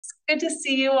Good to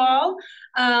see you all.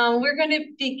 We're going to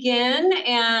begin,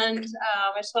 and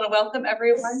I just want to welcome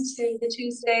everyone to the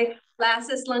Tuesday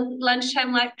LACIS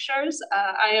Lunchtime Lectures.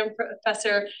 I am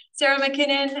Professor Sarah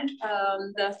McKinnon,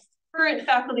 the current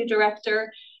faculty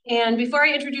director. And before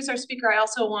I introduce our speaker, I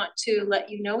also want to let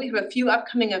you know we have a few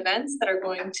upcoming events that are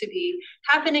going to be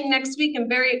happening next week and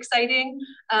very exciting.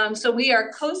 So we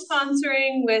are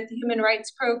co-sponsoring with the Human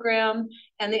Rights Program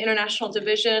and the International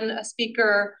Division. A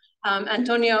speaker,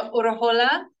 Antonio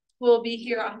Urajola, will be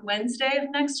here on Wednesday of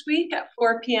next week at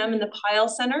 4 p.m. in the Pyle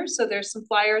Center. So there's some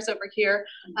flyers over here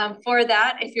for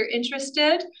that if you're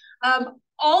interested.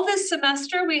 All this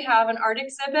semester, we have an art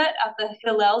exhibit at the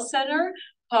Hillel Center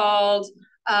called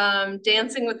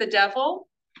Dancing with the Devil.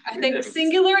 I think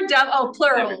singular,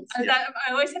 plural. I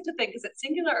always have to think, is it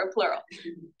singular or plural?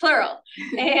 Plural.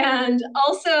 And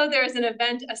also there's an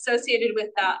event associated with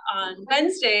that on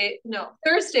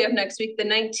Thursday of next week, the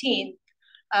 19th.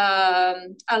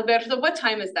 Alberto, what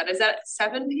time is that? Is that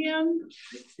 7 p.m.?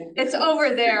 It's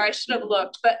over there. I should have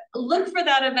looked, but look for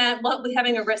that event. We'll be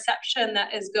having a reception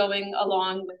that is going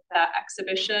along with that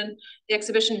exhibition. The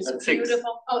exhibition is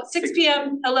beautiful. Oh, 6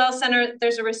 p.m. Hillel Center.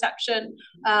 There's a reception.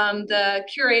 The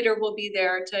curator will be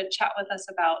there to chat with us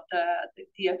about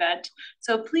the event.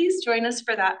 So please join us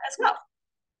for that as well.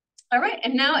 All right,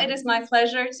 and now it is my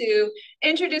pleasure to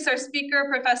introduce our speaker,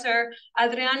 Professor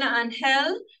Adriana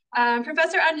Angel.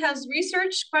 Professor Angel's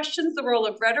research questions the role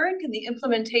of rhetoric in the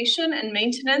implementation and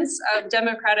maintenance of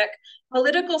democratic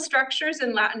political structures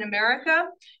in Latin America.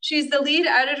 She's the lead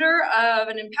editor of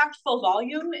an impactful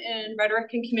volume in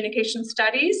rhetoric and communication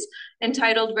studies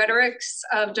entitled Rhetorics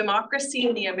of Democracy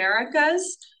in the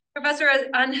Americas. Professor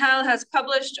Angel has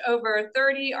published over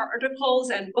 30 articles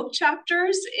and book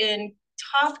chapters in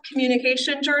top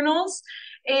communication journals.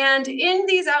 And in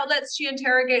these outlets, she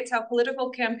interrogates how political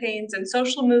campaigns and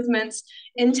social movements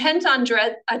intent on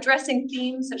addressing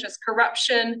themes such as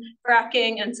corruption,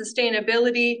 fracking, and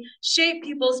sustainability shape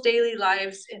people's daily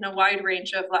lives in a wide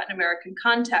range of Latin American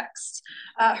contexts.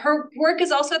 Her work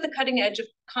is also at the cutting edge of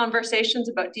conversations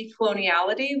about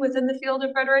decoloniality within the field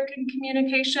of rhetoric and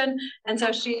communication. And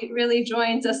so she really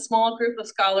joins a small group of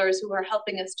scholars who are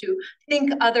helping us to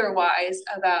think otherwise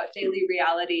about daily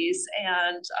realities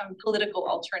and political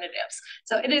alternatives.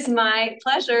 So it is my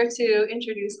pleasure to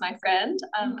introduce my friend,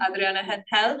 Adriana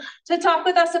Angel, to talk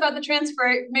with us about the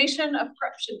transformation of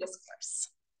corruption discourse.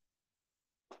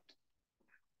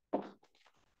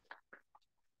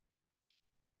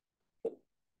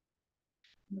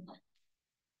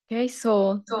 Okay,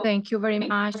 so thank you very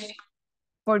much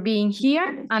for being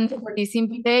here and for this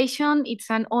invitation. It's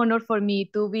an honor for me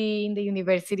to be in the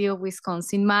University of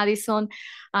Wisconsin-Madison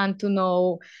and to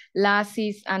know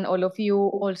LACIS and all of you.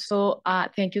 Also,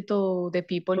 thank you to the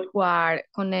people who are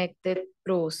connected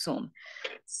through Zoom.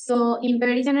 So in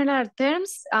very general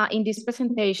terms, in this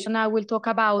presentation, I will talk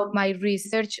about my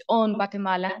research on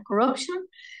Guatemalan corruption.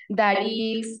 That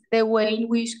is the way in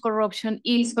which corruption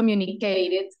is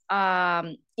communicated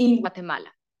in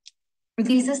Guatemala.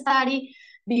 This study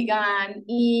began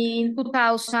in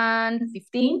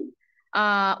 2015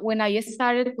 when I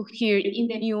started to hear in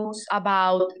the news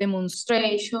about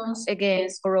demonstrations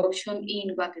against corruption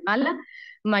in Guatemala.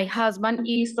 My husband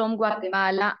is from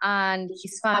Guatemala and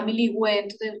his family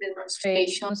went to the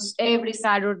demonstrations every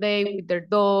Saturday with their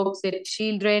dogs, their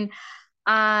children.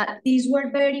 These were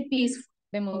very peaceful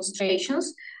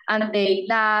demonstrations and they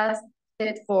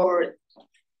lasted for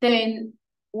 10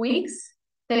 weeks,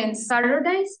 10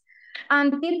 Saturdays,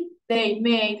 until they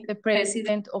made the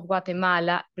president of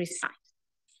Guatemala resign.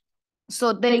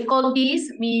 So they call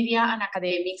this, media and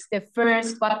academics, the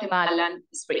first Guatemalan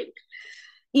spring.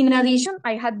 In addition,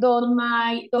 I had done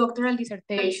my doctoral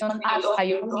dissertation at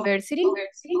Ohio University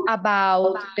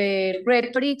about the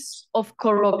rhetorics of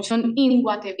corruption in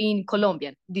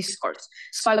Colombian discourse.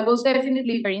 So I was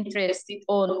definitely very interested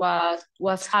on what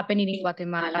was happening in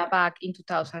Guatemala back in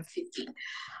 2015.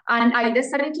 And I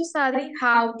decided to study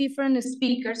how different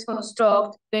speakers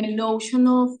construct the notion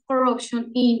of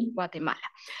corruption in Guatemala.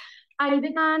 I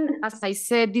began, as I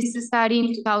said, this study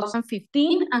in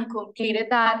 2015 and completed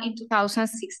that in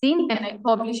 2016. And I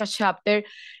published a chapter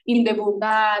in the book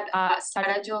that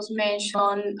Sarah just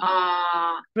mentioned,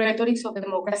 Rhetorics of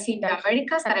Democracy in the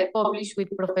Americas, that I published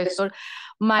with Professor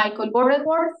Michael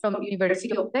Borrelworth from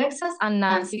University of Texas and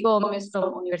Nancy Gomez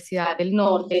from Universidad del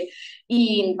Norte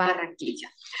in Barranquilla.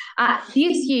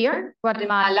 This year,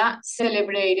 Guatemala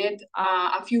celebrated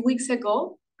a few weeks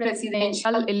ago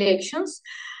presidential elections.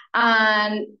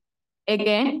 And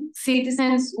again,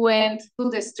 citizens went to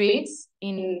the streets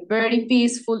in very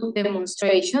peaceful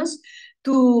demonstrations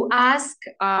to ask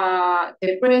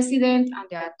the president and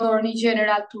the attorney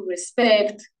general to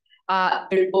respect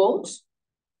their votes.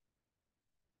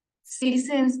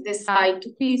 Citizens decide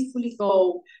to peacefully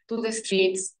go to the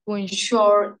streets to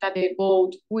ensure that the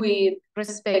vote will be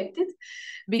respected,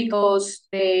 because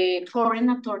the current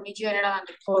attorney general and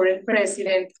the current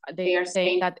president, they are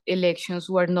saying that elections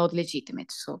were not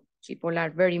legitimate. So people are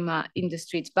very mad in the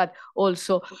streets, but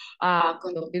also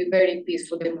conducted very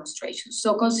peaceful demonstrations.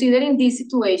 So considering this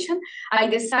situation, I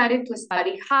decided to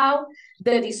study how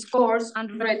the discourse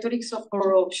and rhetorics of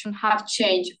corruption have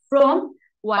changed from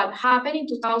what happened in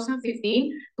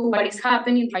 2015 to what is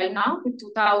happening right now in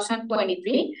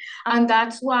 2023. And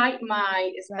that's why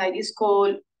my slide is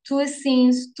called Two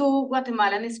Scenes, Two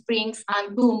Guatemalan Springs,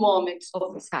 and Two Moments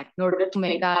of the Sky, in order to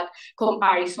make that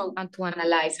comparison and to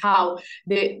analyze how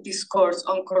the discourse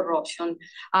on corruption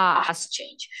has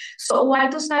changed. So why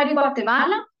to study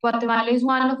Guatemala? Guatemala is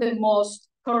one of the most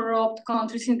corrupt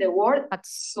countries in the world, but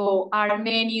so are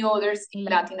many others in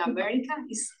Latin America.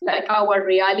 It's like our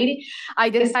reality. I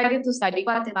decided to study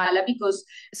Guatemala because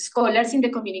scholars in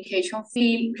the communication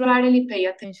field rarely pay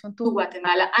attention to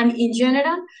Guatemala and in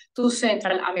general to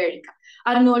Central America.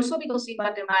 And also because in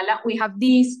Guatemala, we have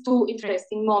these two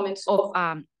interesting moments of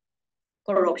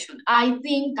corruption. I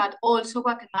think that also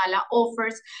Guatemala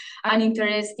offers an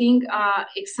interesting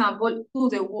example to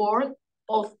the world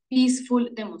of peaceful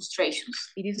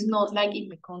demonstrations. It is not like in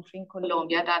my country, in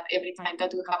Colombia, that every time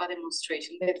that we have a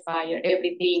demonstration, they fire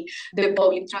everything, the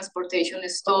public transportation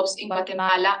stops. In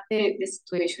Guatemala, the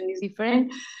situation is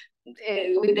different,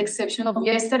 with the exception of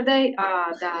yesterday,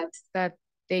 that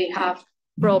they have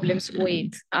problems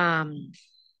with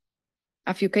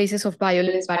a few cases of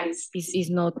violence, but is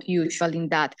not usual in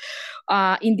that.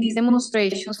 In these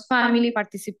demonstrations, family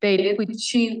participated with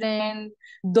children,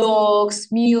 dogs,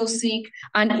 music,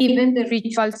 and even the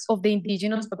rituals of the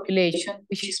indigenous population,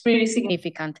 which is pretty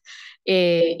significant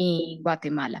in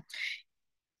Guatemala.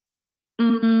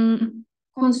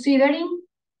 Considering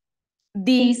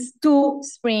these two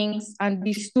springs and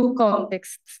these two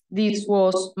contexts, this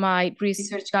was my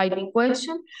research guiding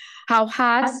question. How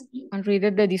has, and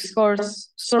read the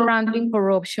discourse surrounding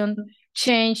corruption,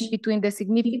 changed between the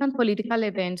significant political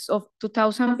events of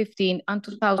 2015 and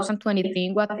 2023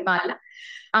 in Guatemala?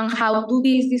 And how do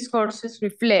these discourses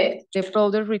reflect the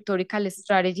broader rhetorical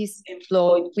strategies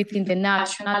employed within the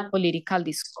national political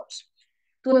discourse?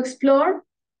 To explore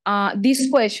these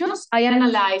questions, I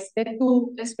analyzed the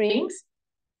two springs.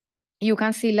 You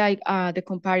can see like the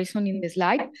comparison in the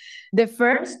slide. The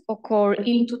first occurred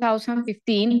in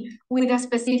 2015 with a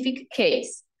specific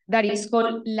case that is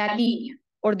called La Línea,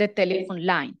 or the telephone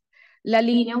line. La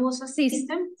Línea was a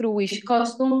system through which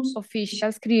customs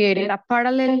officials created a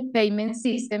parallel payment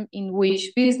system in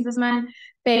which businessmen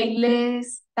paid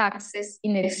less taxes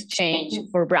in exchange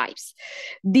for bribes.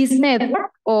 This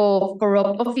network of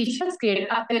corrupt officials created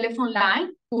a telephone line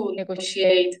to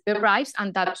negotiate the bribes,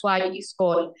 and that's why it's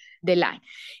called the line.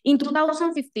 In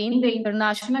 2015, the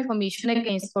International Commission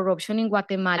Against Corruption in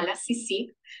Guatemala, CICIG,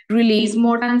 released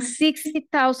more than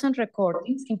 60,000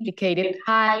 recordings implicated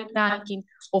high-ranking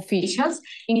officials,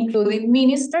 including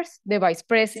ministers, the vice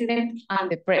president,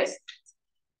 and the president.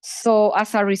 So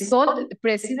as a result, the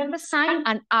president resigned,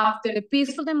 and after the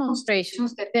peaceful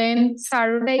demonstrations, the 10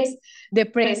 Saturdays, the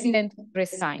president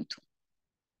resigned too.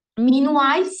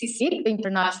 Meanwhile, CICIG, the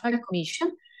International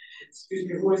Commission. Excuse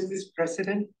me, who is this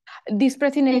president? This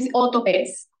president is Otto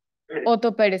Perez.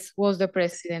 Otto Perez was the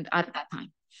president at that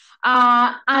time.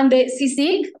 And the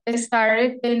CICIG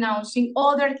started denouncing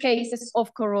other cases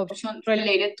of corruption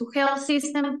related to health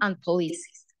system and police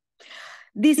system.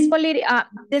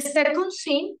 The second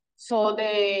scene, so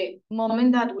the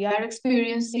moment that we are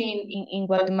experiencing in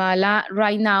Guatemala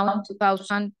right now in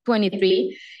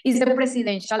 2023, is the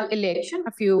presidential election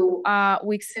a few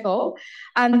weeks ago.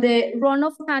 And the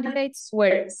runoff candidates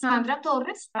were Sandra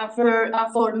Torres, a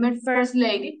former first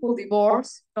lady who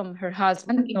divorced from her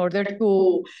husband in order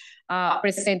to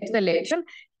present to the election.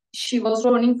 She was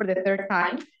running for the third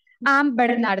time. And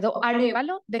Bernardo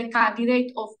Arevalo, the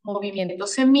candidate of Movimiento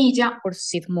Semilla, or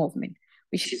Seed Movement.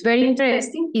 Which is very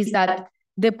interesting, is that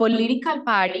the political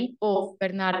party of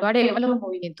Bernardo Arevalo,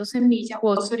 Movimiento Semilla,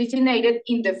 was originated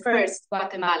in the first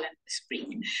Guatemalan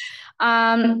spring.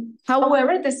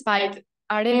 However, despite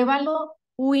Arevalo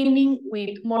winning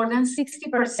with more than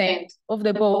 60% of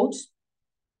the votes,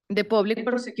 the public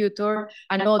prosecutor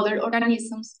and other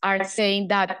organisms are saying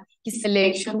that his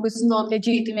election was not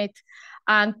legitimate,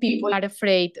 and people are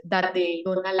afraid that they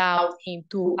don't allow him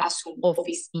to assume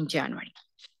office in January.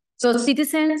 So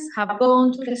citizens have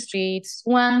gone to the streets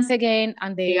once again,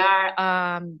 and they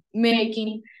are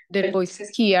making their voices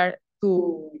here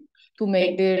to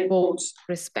make their votes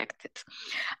respected.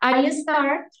 I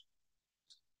start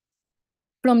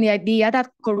from the idea that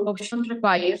corruption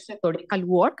requires rhetorical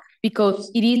work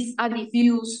because it is a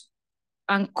diffuse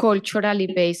and culturally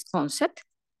based concept.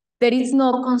 There is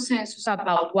no consensus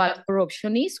about what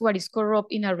corruption is. What is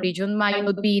corrupt in a region might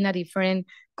not be in a different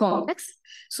context.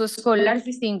 So scholars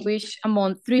distinguish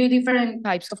among 3 different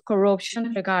types of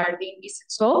corruption regarding its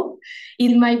scope.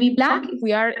 It might be black if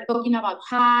we are talking about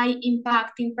high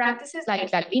impacting practices like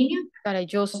the Línea that I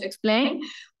just explained,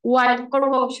 while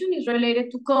corruption is related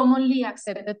to commonly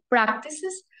accepted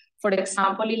practices. For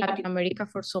example, in Latin America,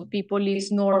 for some people,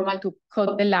 it's normal to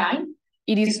cut the line.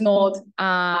 It is not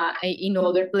in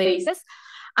other places.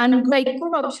 And gray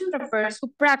corruption refers to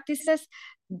practices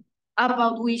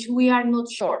about which we are not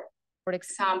sure. For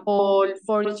example,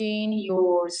 forging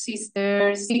your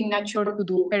sister's signature to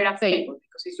do her a favor,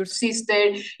 because it's your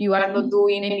sister, you are not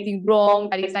doing anything wrong,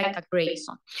 that is like a gray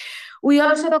zone. We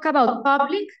also talk about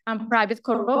public and private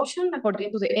corruption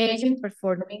according to the agent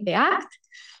performing the act.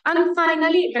 And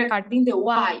finally, regarding the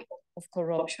why of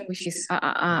corruption, which is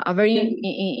a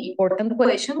very important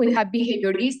question, we have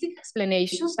behavioristic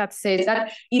explanations that says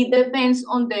that it depends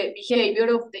on the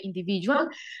behavior of the individual,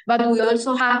 but we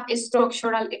also have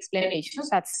structural explanations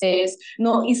that says,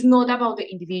 no, it's not about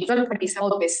the individual, but it's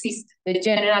about the system, the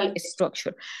general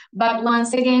structure. But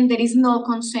once again, there is no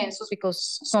consensus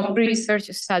because some research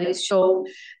studies show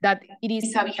that it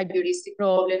is a behavioristic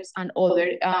problem and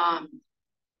others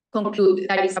conclude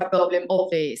that it's a problem of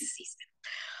the system.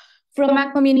 From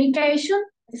a communication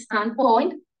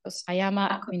standpoint, because I am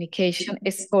a communication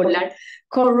scholar,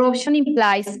 corruption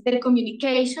implies the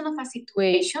communication of a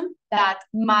situation that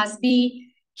must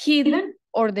be hidden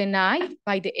or denied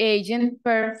by the agent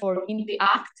performing the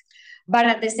act, but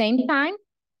at the same time,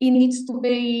 it needs to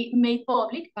be made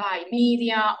public by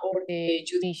media or the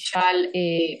judicial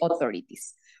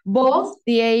authorities. Both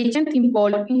the agent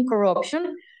involved in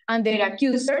corruption and their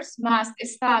accusers must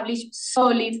establish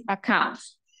solid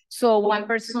accounts. So one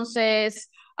person says, this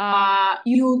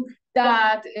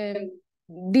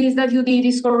that you did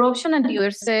is corruption, and the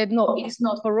other said, no, it is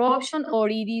not corruption, or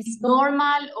it is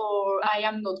normal, or I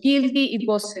am not guilty, it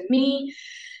wasn't me.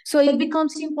 So it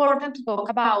becomes important to talk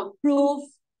about proof,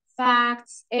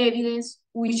 facts, evidence,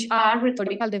 which are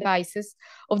rhetorical devices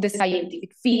of the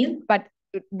scientific field, but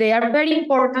they are very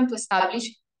important to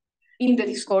establish in the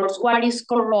discourse what is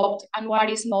corrupt and what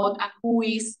is not, and who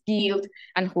is guilty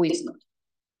and who is not.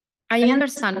 I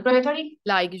understand rhetoric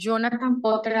like Jonathan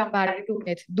Potter and Barry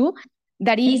Ruckett do,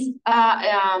 that is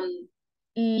as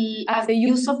the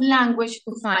use of language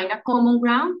to find a common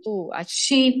ground to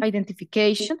achieve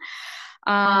identification.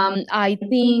 I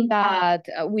think that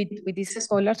with these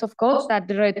scholars, of course, that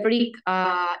the rhetoric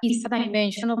is a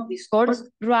dimension of discourse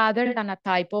rather than a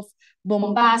type of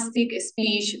bombastic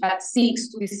speech that seeks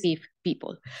to deceive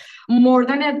people. More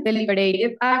than a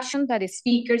deliberative action that the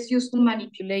speakers use to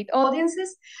manipulate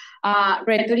audiences,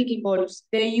 rhetoric involves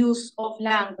the use of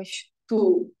language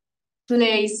to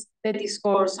place the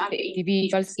discourse and the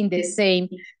individuals in the same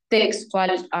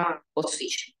textual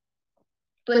position.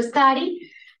 To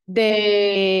study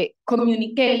the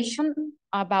communication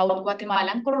about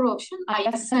Guatemalan corruption, I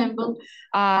assembled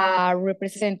a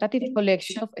representative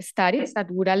collection of studies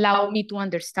that would allow me to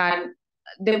understand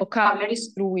the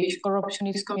vocabularies through which corruption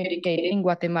is communicated in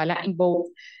Guatemala in both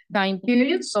time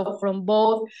periods. So from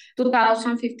both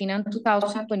 2015 and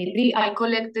 2023, I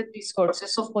collected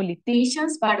discourses of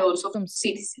politicians, but also from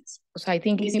citizens, because I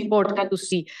think it's important to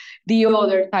see the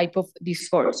other type of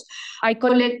discourse. I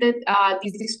collected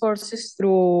these discourses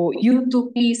through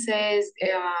YouTube pieces,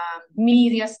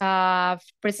 media stuff,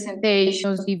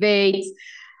 presentations, debates,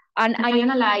 and I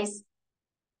analyzed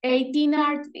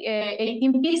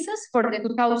 18 pieces for the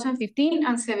 2015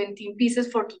 and 17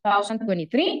 pieces for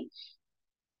 2023.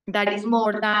 That is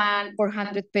more than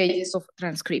 400 pages of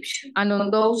transcription. And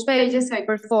on those pages, I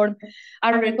performed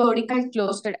a rhetorical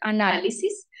cluster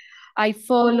analysis. I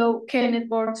follow Kenneth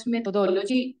Borg's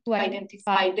methodology to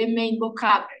identify the main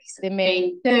vocabularies, the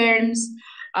main terms,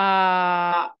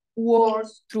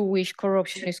 words through which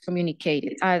corruption is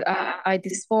communicated. At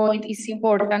this point, it's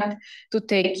important to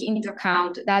take into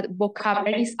account that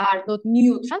vocabularies are not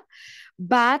neutral,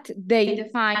 but they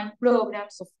define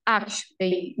programs of action.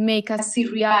 They make us see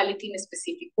reality in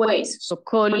specific ways. So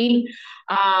calling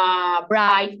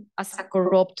bribe as a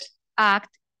corrupt act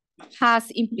has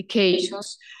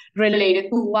implications related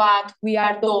to what we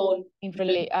are doing in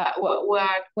what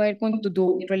we're going to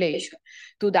do in relation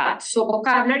to that. So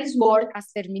vocabularies work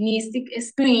as terministic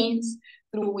screens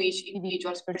through which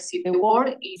individuals perceive the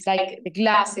world. It's like the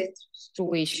glasses through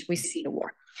which we see the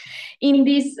world. In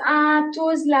these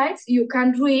two slides, you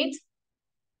can read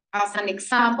as an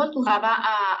example to have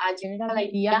a general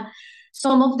idea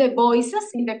some of the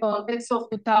voices in the context of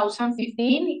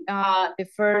 2015. The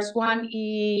first one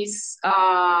is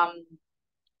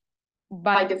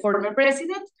by the former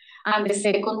president, and the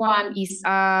second one is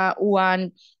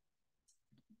one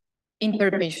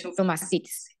intervention from a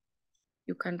citizen.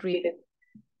 You can read it.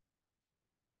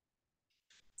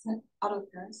 Is that out of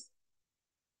Paris?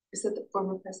 Is it the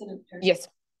former president? Paris? Yes.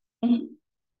 Mm-hmm.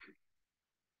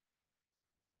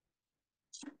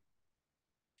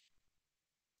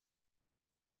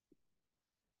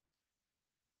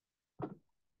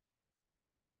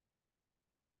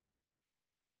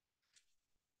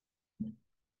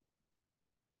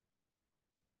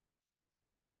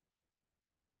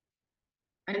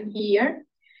 And here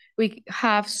we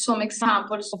have some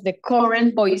examples of the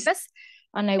current voices,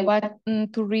 and I want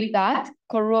to read that.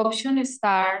 Corruption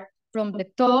starts from the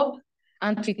top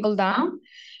and trickle down.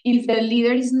 If the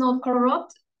leader is not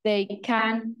corrupt, they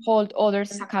can hold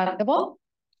others accountable.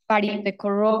 But if the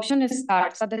corruption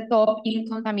starts at the top, it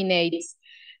contaminates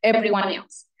everyone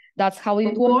else. That's how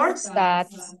it works.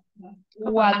 That's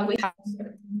what we have.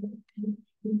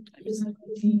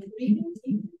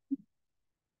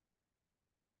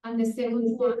 And the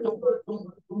second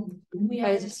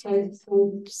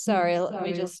one, sorry, let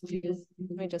me just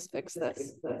fix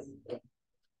this.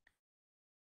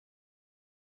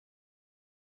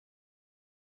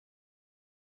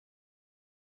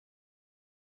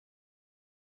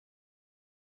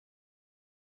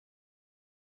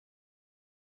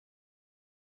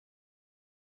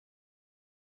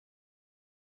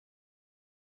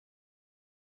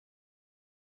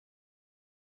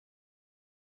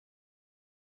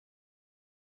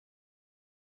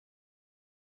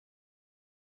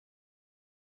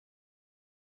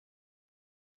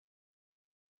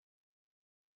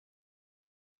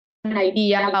 an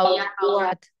idea about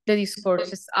what the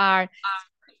discourses are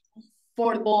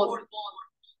for both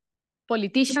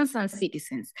politicians and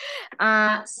citizens.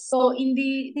 So in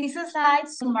this slide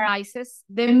summarizes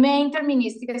the main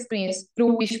terministic experience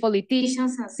through which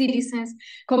politicians and citizens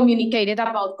communicated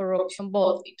about corruption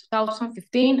both in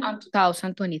 2015 and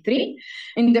 2023.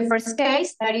 In the first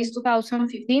case, that is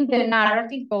 2015, the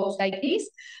narrative goes like this: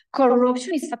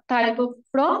 corruption is a type of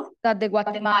fraud that the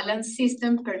Guatemalan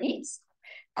system permits.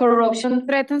 Corruption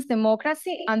threatens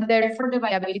democracy and therefore the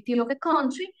viability of the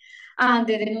country, and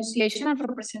the denunciation and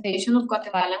representation of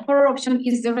Guatemalan corruption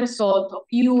is the result of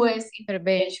US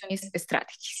interventionist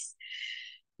strategies.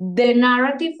 The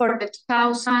narrative for the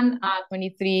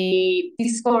 2023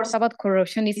 discourse about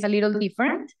corruption is a little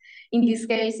different. In this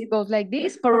case, it goes like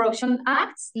this: corruption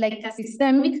acts like a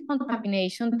systemic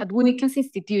contamination that weakens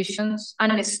institutions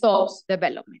and stops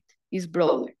development. It's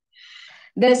broader.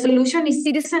 The solution is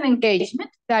citizen engagement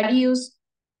that is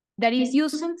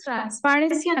using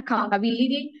transparency and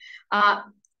accountability.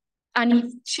 And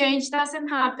if change doesn't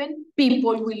happen,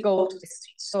 people will go to the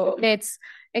streets. So let's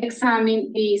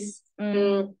examine this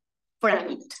for a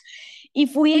minute.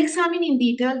 If we examine in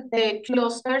detail the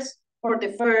clusters for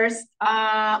the first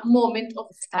moment of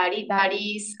study, that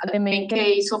is the main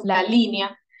case of La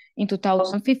Línea in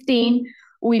 2015,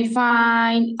 we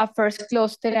find a first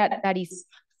cluster that is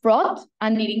fraud,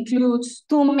 and it includes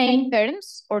two main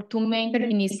terms or two main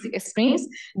terministic streams.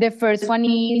 The first one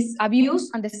is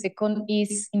abuse, and the second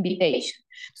is invitation.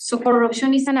 So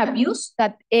corruption is an abuse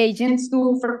that agents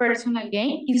do for personal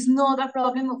gain. It's not a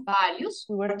problem of values.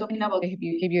 We were talking about the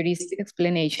behavioristic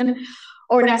explanation,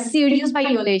 or a serious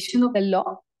violation of the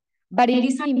law, but it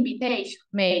is an invitation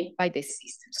made by the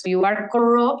system. So you are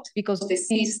corrupt because the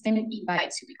system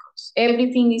invites you, because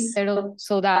everything is settled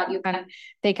so that you can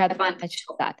take advantage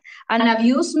of that. And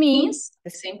abuse means,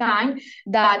 at the same time,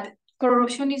 that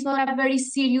corruption is not a very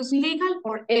serious legal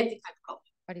or ethical problem,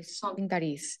 but it's something that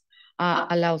is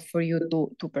allowed for you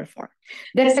to perform.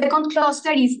 The second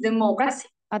cluster is democracy.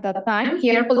 At that time,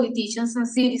 here politicians and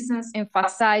citizens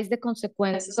emphasize the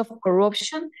consequences of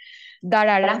corruption that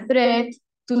are a threat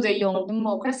to the young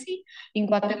democracy. In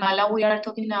Guatemala, we are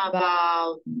talking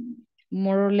about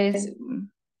more or less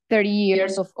 30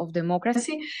 years of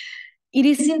democracy. It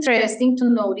is interesting to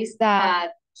notice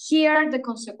that here the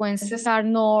consequences are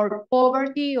not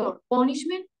poverty or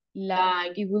punishment,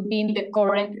 like it would be in the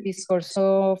current discourse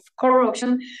of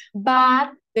corruption,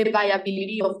 but the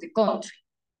viability of the country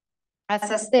as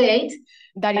a state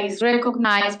that is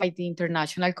recognized by the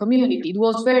international community. It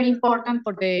was very important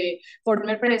for the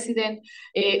former president,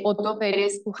 Otto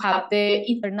Perez, to have the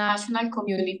international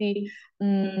community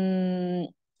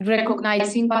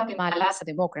recognizing Guatemala as a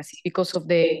democracy because of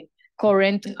the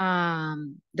current,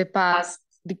 the past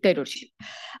dictatorship.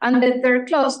 And the third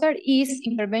cluster is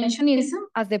interventionism,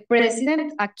 as the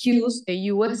president accused the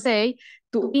USA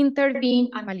to intervene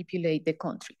and manipulate the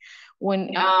country.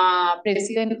 When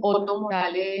President Otto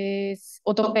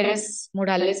Pérez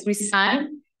Morales resigned,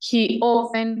 he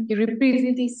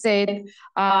repeatedly said,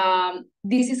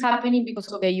 this is happening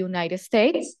because of the United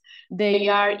States. They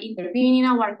are intervening in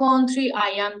our country.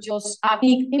 I am just a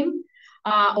victim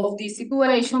of this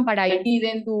situation, but I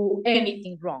didn't do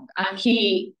anything wrong. And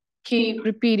he keep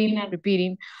repeating and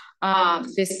repeating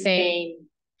the same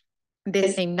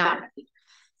narrative.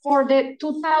 For the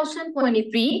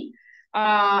 2023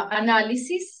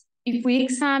 analysis, if we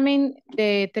examine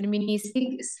the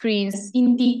terministic screens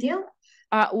in detail,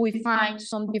 we find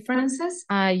some differences.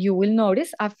 You will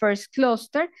notice a first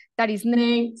cluster that is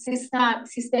named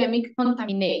systemic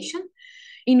contamination,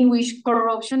 in which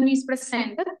corruption is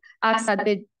presented as a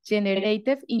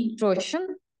degenerative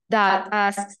intrusion that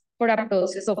asks for a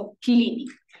process of cleaning.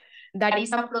 That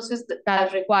is a process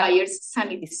that requires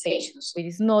sanitization. So it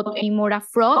is not anymore a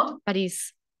fraud, but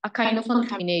is a kind of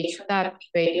contamination that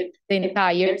pervaded the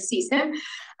entire system,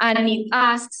 and it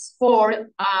asks for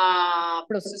a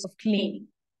process of cleaning.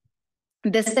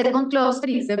 The second cluster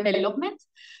is development.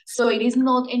 So it is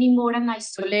not anymore an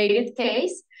isolated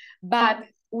case, but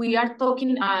we are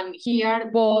talking, and here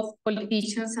both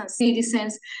politicians and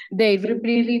citizens, they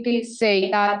repeatedly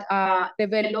say that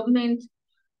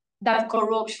that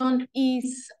corruption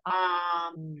is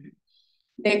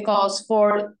the cause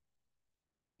for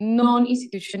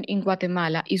non-institution in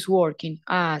Guatemala is working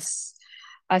as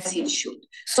it should.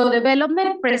 So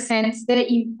development presents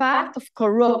the impact of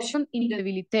corruption in the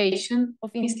debilitation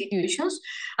of institutions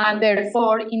and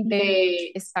therefore in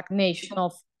the stagnation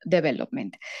of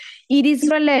development. It is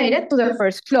related to the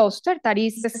first cluster, that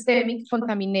is systemic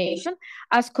contamination,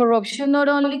 as corruption not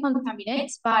only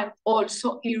contaminates but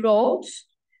also erodes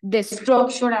the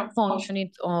structure and functioning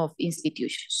of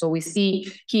institutions. So we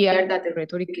see here that the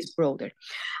rhetoric is broader.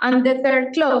 And the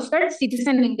third cluster,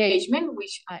 citizen engagement,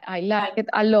 which I like it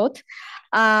a lot,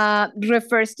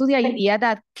 refers to the idea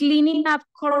that cleaning up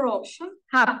corruption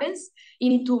happens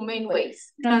in two main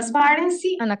ways: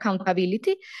 transparency and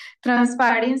accountability.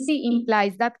 Transparency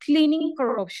implies that cleaning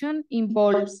corruption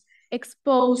involves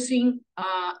exposing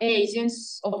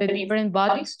agents of the different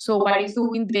bodies. So what is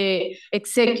doing the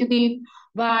executive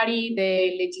body,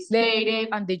 the legislative,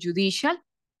 and the judicial,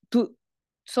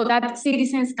 so that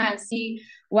citizens can see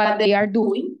what they are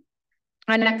doing.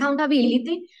 And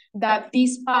accountability, that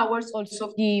these powers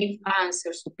also give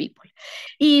answers to people.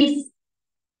 If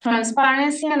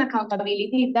transparency and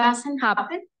accountability doesn't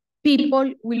happen,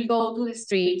 people will go to the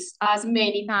streets as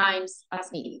many times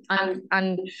as needed.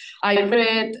 And I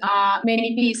read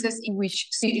many pieces in which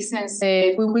citizens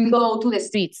said, we will go to the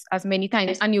streets as many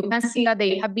times. And you can see that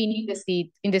they have been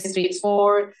in the streets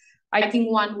for, I think,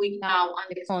 1 week now,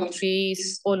 and the country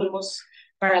is almost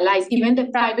paralyzed. Even the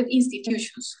private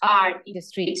institutions are in the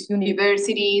streets,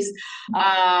 universities,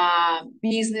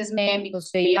 businessmen, because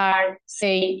they are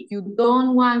saying, if you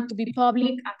don't want to be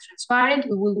public and transparent,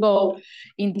 we will go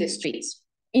in the streets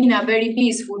in a very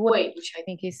peaceful way, which I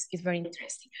think is very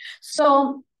interesting.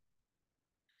 So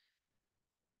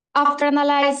after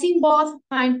analyzing both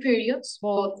time periods,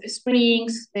 both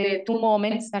springs, the two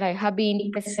moments that I have been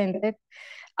presented,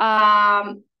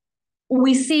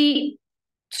 we see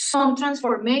some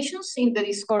transformations in the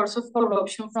discourse of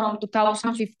corruption from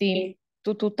 2015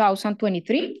 to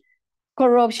 2023.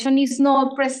 Corruption is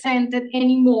not presented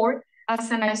anymore as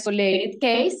an isolated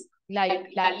case,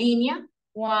 like La Línea,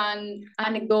 one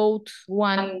anecdote,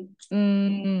 one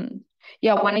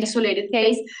isolated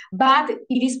case, but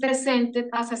it is presented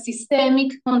as a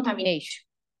systemic contamination.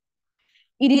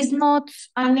 It is not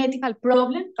an ethical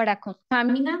problem, but a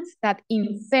contaminant that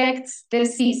infects the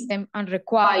system and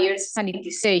requires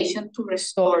sanitization to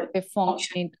restore the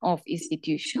functioning of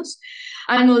institutions.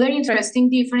 Another interesting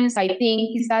difference, I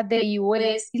think, is that the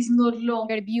US is no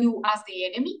longer viewed as the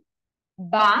enemy,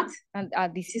 but, and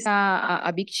this is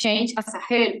a big change, as a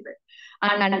helper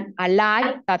and an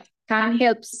ally that can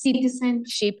help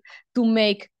citizenship to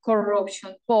make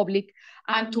corruption public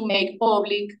and to make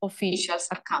public officials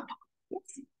accountable.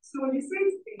 So when you say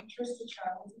interest to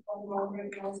child,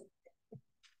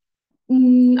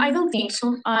 I don't think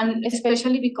so, and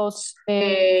especially because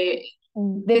the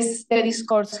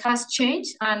discourse has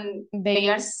changed, and they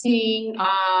are seeing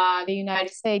the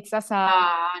United States as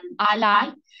an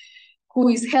ally who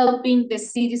is helping the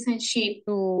citizenship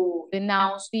to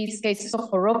denounce these cases of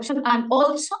corruption, and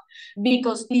also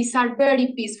because these are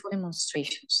very peaceful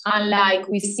demonstrations. Unlike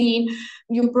we've seen,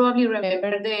 you probably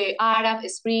remember the Arab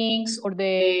Springs or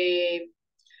the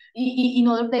in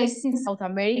other places in South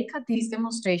America, these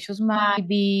demonstrations might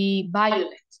be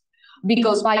violent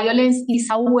because violence is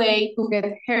a way to get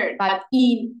heard. But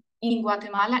in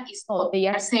Guatemala, it's not. They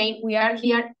are saying we are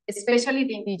here, especially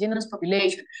the indigenous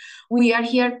population. We are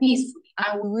here peacefully,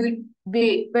 and we will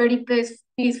be very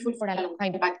peaceful for a long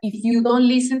time. But if you don't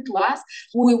listen to us,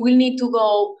 we will need to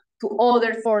go to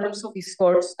other forms of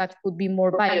discourse that could be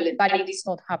more violent. But it is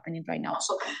not happening right now.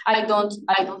 So I don't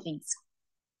think so.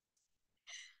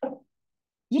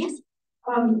 Yes.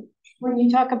 When you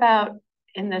talk about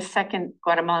in the second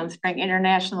Guatemalan Spring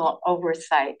international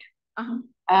oversight,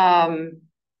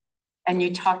 and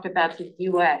you talked about the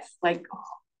U.S., like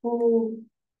who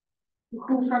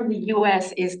from the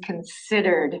U.S. is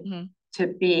considered to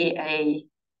be a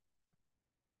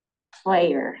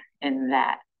player in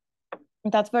that?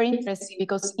 That's very interesting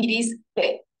because it is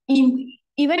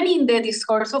even in the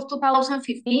discourse of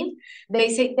 2015, they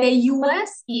say the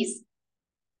U.S. is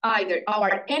either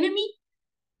our enemy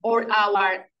or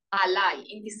our ally.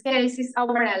 In this case, it's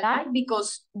our ally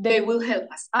because they will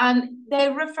help us. And they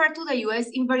refer to the US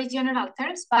in very general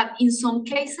terms, but in some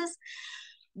cases,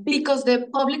 because the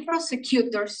public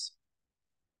prosecutors,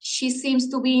 she seems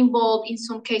to be involved in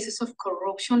some cases of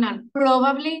corruption and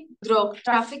probably drug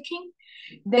trafficking,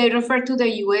 they refer to the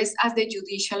US as the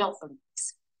judicial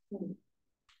authorities.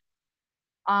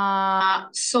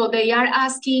 So they are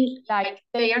asking, like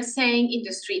they are saying in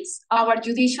the streets, our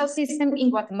judicial system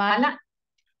in Guatemala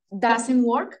doesn't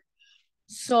work,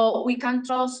 so we can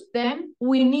trust them.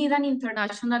 We need an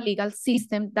international legal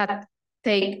system that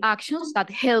take actions that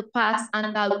help us,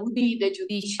 and that would be the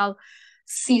judicial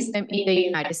system in the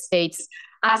United States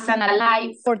as an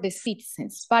ally for the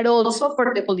citizens, but also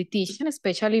for the politicians,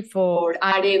 especially for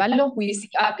Arevalo, who is the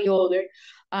other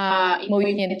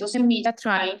Movimiento Semilla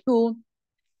trying to,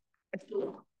 I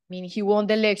mean, he won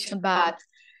the election, but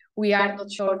we are not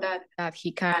sure that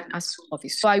he can assume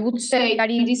office. So I would say that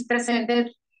it is presented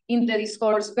in the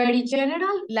discourse very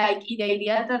general, like in the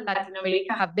idea that Latin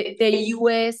America have the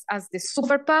US as the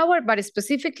superpower, but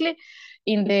specifically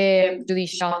in the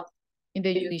judicial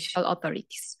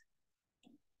authorities.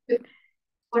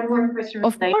 One more question.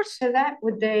 Of course. To that,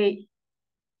 would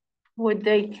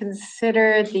they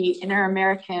consider the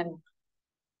Inter-American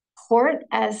Court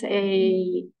as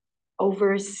a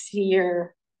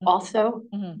overseer also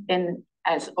in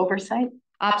as oversight?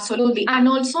 Absolutely. And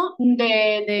also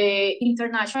the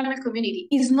international community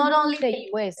is not only the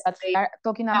US that they are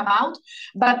talking about,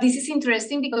 but this is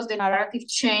interesting because the narrative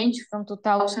changed from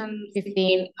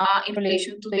 2015 in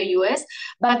relation to the US,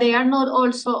 but they are not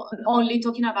also only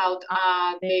talking about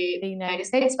the United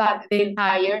States, but the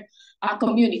entire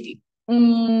community.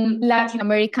 Latin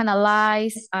American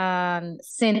allies,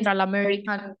 Central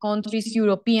American countries,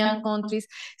 European countries,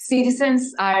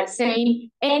 citizens are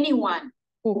saying anyone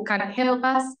who can help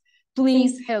us,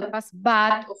 please help us,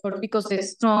 but of course because the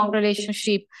strong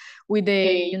relationship with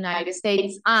the United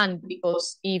States, and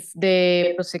because if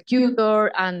the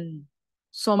prosecutor and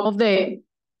some of the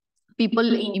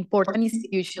people in important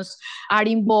institutions are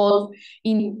involved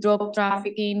in drug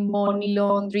trafficking, money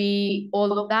laundering,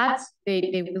 all of that,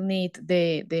 they will need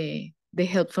the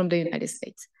help from the United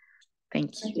States.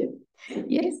 Thank you.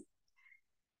 Yes.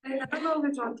 I don't know if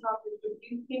it's on topic, but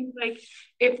do you think, like,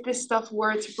 if this stuff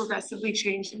were to progressively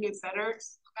change and get better,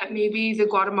 that maybe the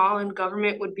Guatemalan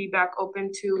government would be back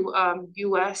open to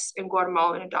US and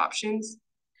Guatemalan adoptions?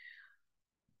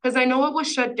 Because I know it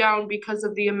was shut down because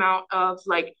of the amount of,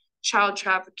 like, child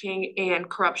trafficking and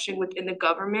corruption within the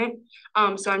government.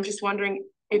 So I'm just wondering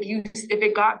if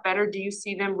it got better, do you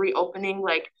see them reopening,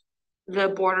 like, the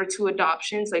border to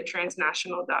adoptions, like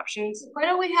transnational adoptions? Why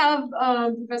don't we have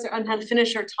Professor Anhan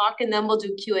finish her talk, and then we'll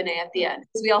do Q&A at the end,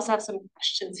 because we also have some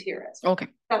questions here as well. Okay.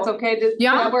 That's okay? Does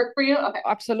that work for you? Okay.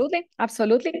 Absolutely.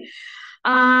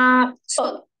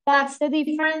 So that's the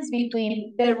difference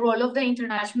between the role of the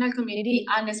international community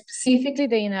and specifically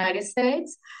the United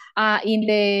States in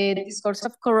the discourse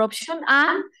of corruption.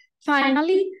 And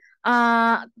finally,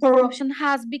 corruption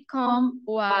has become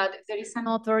what there is an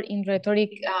author in rhetoric,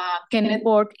 Kenneth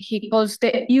Borg, he calls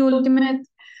the ultimate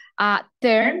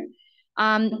term.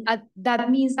 That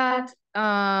means that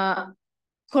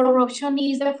corruption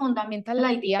is the fundamental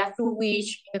idea through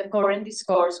which the current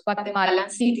discourse Guatemalan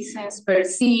citizens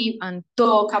perceive and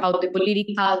talk about the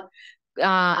political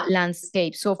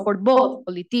landscape. So for both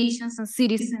politicians and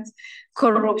citizens,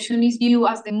 corruption is viewed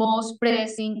as the most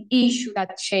pressing issue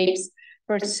that shapes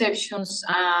perceptions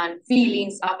and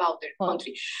feelings about their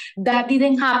country. That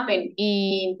didn't happen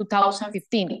in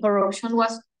 2015. Corruption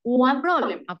was one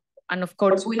problem. And of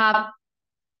course, we have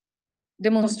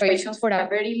demonstrations for a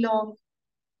very long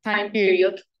time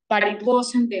period but it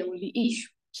wasn't the only issue.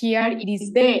 Here it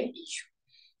is the issue.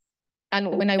 And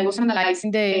when I was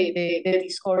analyzing the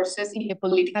discourses in the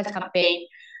political campaign,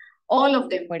 all of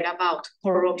them were about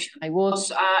corruption. I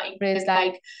was impressed,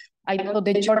 like, I thought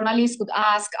the journalists could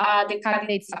ask the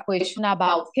candidates a question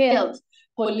about health,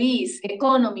 police,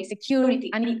 economy, security,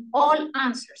 and in all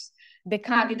answers, the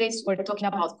candidates were talking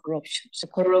about corruption. So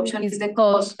corruption is the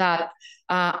cause that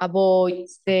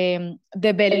avoids the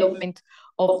development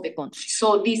of the country.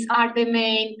 So these are the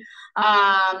main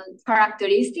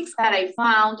characteristics that I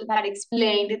found that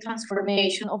explain the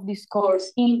transformation of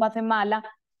discourse in Guatemala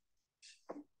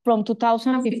from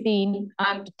 2015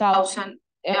 and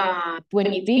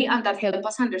 2023, and that help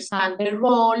us understand the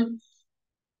role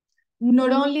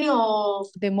not only of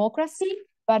democracy,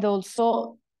 but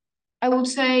also, I would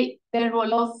say, the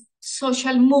role of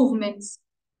social movements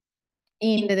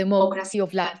in the democracy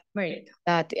of Latin America,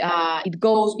 that it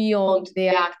goes beyond the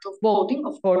act of voting.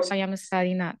 Of course, I am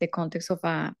studying the context of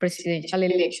a presidential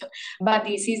election, but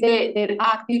this is the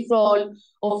active role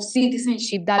of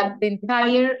citizenship that the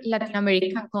entire Latin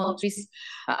American countries,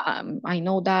 I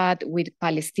know that with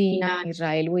Palestine and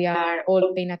Israel, we are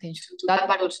all paying attention to that,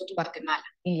 but also to Guatemala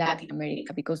in Latin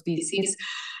America, because this is,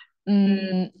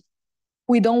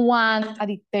 we don't want a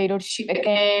dictatorship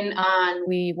again, and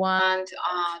we want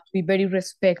to be very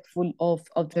respectful of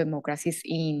democracies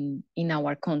in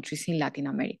our countries in Latin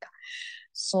America.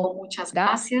 So muchas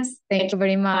gracias. Thank you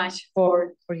very much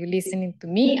for you listening to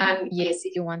me. And yes,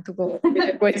 if you want to go with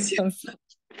the questions.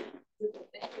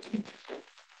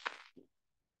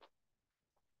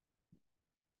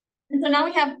 So now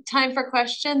we have time for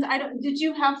questions. Did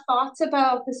you have thoughts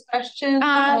about this question?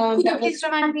 That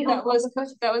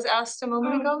was asked a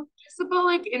moment ago. Just about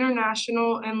like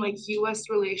international and like US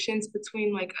relations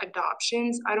between like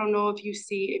adoptions. I don't know if you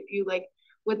like,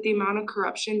 with the amount of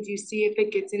corruption, do you see if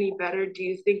it gets any better? Do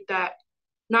you think that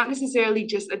not necessarily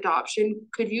just adoption,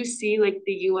 could you see like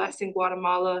the US and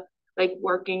Guatemala like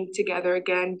working together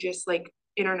again, just like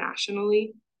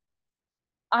internationally?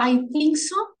 I think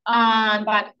so,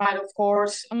 but of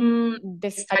course, the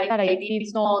study that I did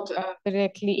is not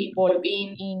directly involved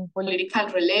in political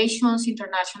relations,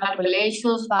 international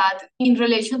relations, but in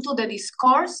relation to the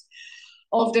discourse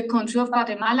of the country of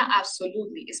Guatemala,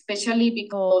 absolutely, especially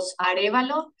because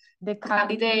Arevalo, the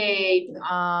candidate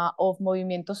of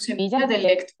Movimiento Semilla, the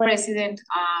elect president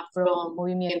from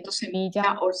Movimiento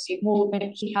Semilla or SIG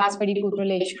movement, he has very good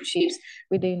relationships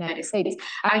with the United States.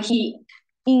 And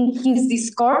in his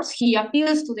discourse, he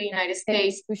appeals to the United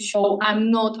States to show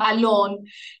I'm not alone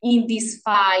in this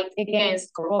fight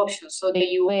against corruption. So the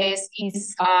US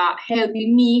is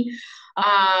helping me,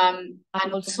 and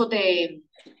also the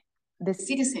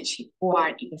citizenship who are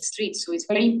in the streets. So it's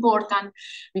very important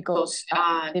because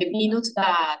the minutes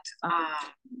that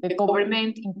the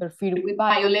government interfere with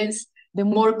violence, the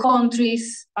more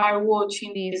countries are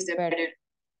watching this, the better.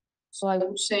 So I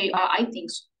would say, I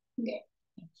think so. Okay.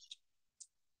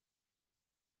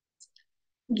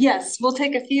 Yes, we'll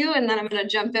take a few, and then I'm going to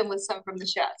jump in with some from the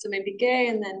chat. So maybe Gay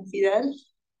and then Fidel.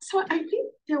 So I think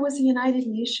there was a United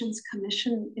Nations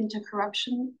Commission into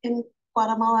Corruption in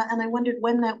Guatemala, and I wondered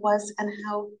when that was and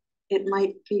how it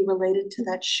might be related to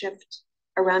that shift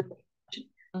around.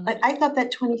 I thought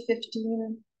that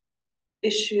 2015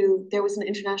 issue, there was an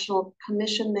international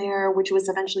commission there, which was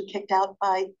eventually kicked out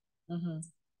by,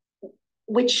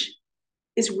 which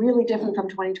is really different from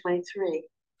 2023.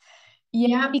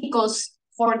 Yeah, because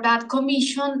for that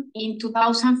commission in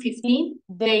 2015,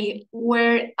 they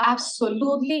were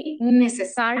absolutely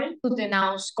necessary to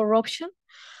denounce corruption.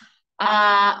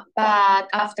 But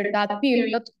after that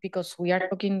period, because we are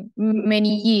talking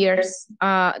many years,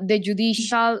 the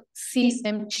judicial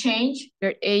system changed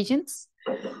their agents,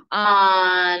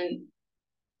 and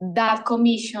that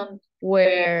commission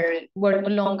was no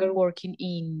longer working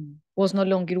in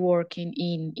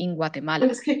Guatemala. It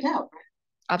was kicked out.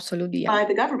 Absolutely, yeah. By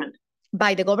the government.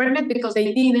 By the government, because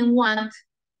they didn't want,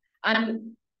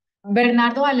 and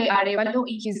Bernardo Arevalo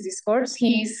in his discourse,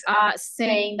 he's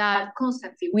saying that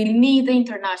constantly, we need the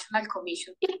international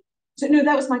commission. So no,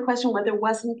 that was my question, whether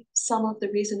wasn't some of the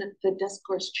reason that the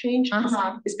discourse changed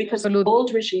is because the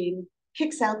old regime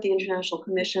kicks out the international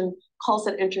commission, calls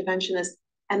it interventionist,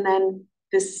 and then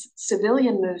this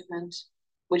civilian movement,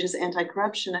 which is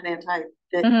anti-corruption and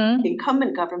the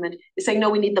incumbent government, is saying, no,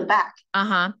 we need them back.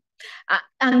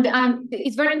 And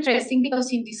it's very interesting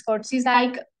because in discourse it's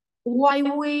like, why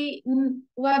do we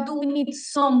need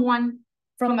someone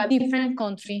from a different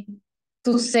country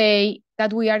to say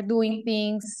that we are doing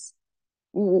things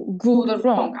good or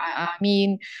wrong? I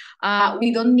mean,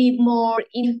 we don't need more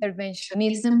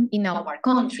interventionism in our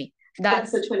country.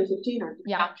 That's the 2015 argument.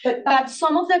 Yeah, but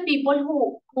some of the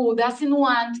people who doesn't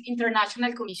want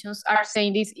international commissions are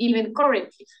saying this even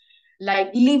currently.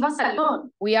 Like, leave us alone.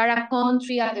 We are a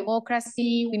country, a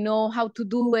democracy. We know how to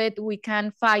do it. We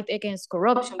can fight against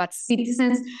corruption. But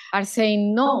citizens are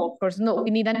saying, no, of course, no, we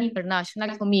need an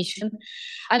international commission.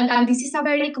 And this is a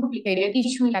very complicated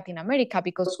issue in Latin America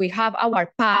because we have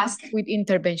our past with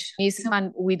interventionism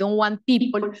and we don't want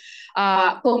people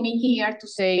coming here to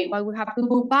say what we have to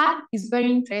do. But it's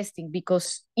very interesting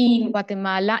because in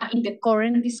Guatemala, in the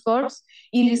current discourse,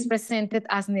 it is presented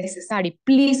as necessary.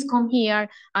 Please come here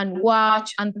and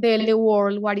watch and tell the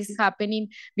world what is happening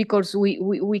because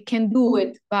we can do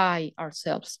it by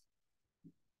ourselves.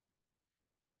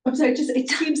 I'm sorry, it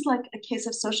seems like a case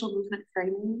of social movement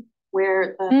framing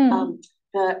where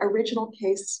the original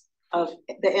case of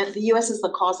the US is the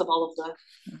cause of all of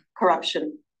the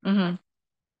corruption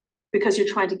because you're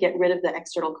trying to get rid of the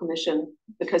external commission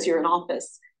because you're in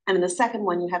office. And in the second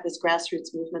one, you have this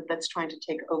grassroots movement that's trying to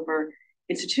take over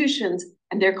institutions,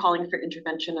 and they're calling for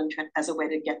intervention and as a way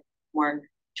to get more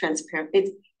transparent.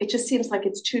 It just seems like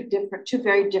it's two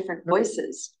very different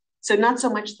voices. So not so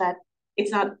much that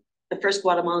it's not the first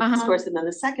Guatemalan discourse and then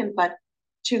the second, but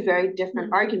two very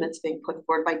different arguments being put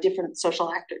forward by different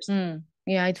social actors.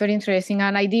 Yeah, it's very interesting,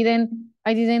 and I didn't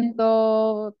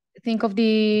think of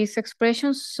these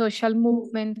expressions, social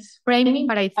movement framing,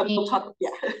 but I think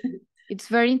it's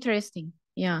very interesting.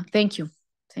 Yeah, thank you.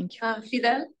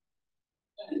 Fidel?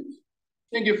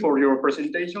 Thank you for your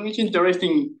presentation. It's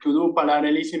interesting to do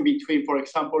parallelism between, for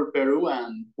example, Peru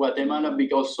and Guatemala,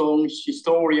 because some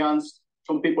historians,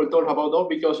 some people talk about that,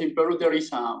 because in Peru there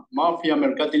is a mafia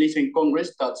mercantilism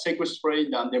Congress that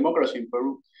sequestrated the democracy in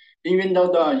Peru. Even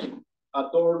though the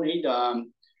attorney, the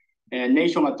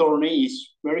nation attorney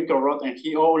is very corrupt and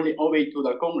he only obeys to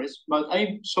the Congress, but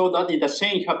I saw that the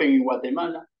same happened in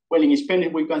Guatemala. Well, in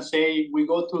Spanish, we can say we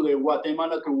go to the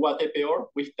Guatemala to Guatepeor,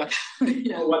 with that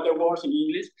what the words in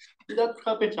English. That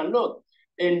happens a lot.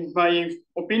 And my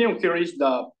opinion here is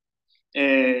that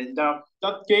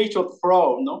that case of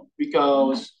fraud, no?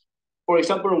 Because, for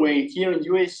example, when here in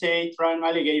USA try and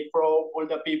allegate fraud, all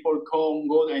the people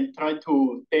go and try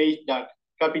to take the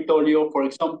Capitolio, for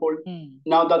example.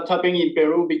 Now that's happening in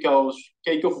Peru because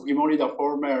Keiko Fujimori, the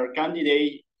former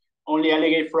candidate, only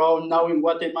allegate fraud. Now in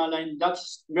Guatemala, and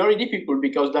that's very difficult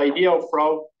because the idea of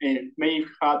fraud may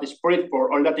have spread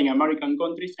for all Latin American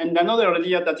countries. And another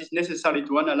idea that is necessary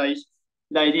to analyze,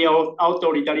 the idea of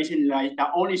authoritarianism like the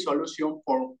only solution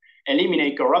for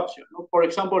eliminate corruption. For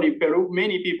example, in Peru,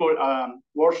 many people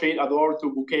worship, adore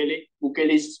to Bukele.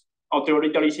 Bukele's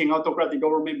authoritarianism, autocratic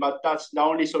government, but that's the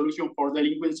only solution for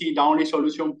delinquency, the only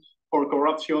solution for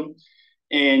corruption.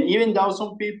 And even though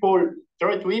some people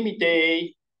try to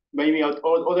imitate maybe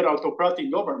other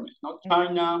autocratic governments, not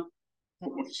China,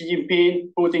 Xi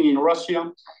Jinping, Putin in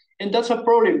Russia. And that's a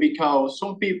problem because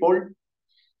some people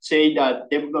say that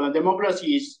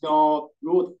democracy is not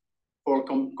good for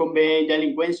convey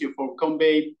delinquency, for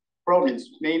convey problems.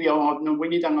 Maybe we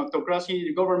need an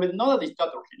autocratic government, not a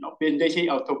dictatorship. When they say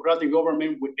autocratic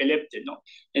government, we elected.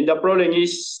 And the problem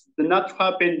is not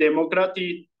happen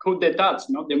democratic coup d'etats.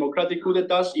 Democratic coup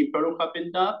d'etats in Peru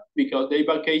happened that because they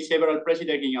vacate several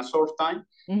presidents in a short time.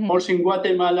 Also in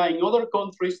Guatemala, in other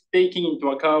countries, taking into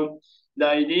account the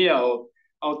idea of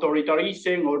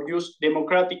authoritarianism or use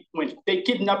democratic, when they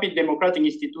kidnap democratic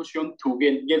institution to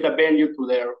get a value to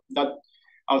that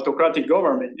autocratic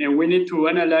government. And we need to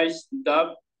analyze that,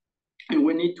 and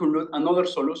we need to look another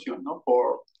solution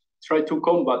for try to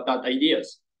combat that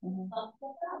ideas.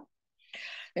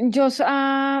 Just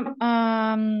a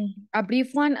brief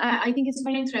one. I think it's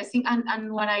very interesting,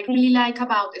 and what I really like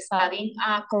about studying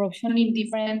corruption in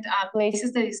different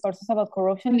places, the discourses about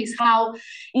corruption, is how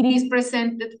it is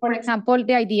presented. For example,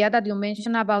 the idea that you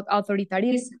mentioned about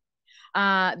authoritarianism,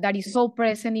 that is so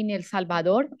present in El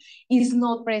Salvador is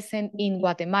not present in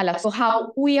Guatemala. So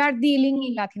how we are dealing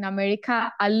in Latin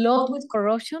America a lot with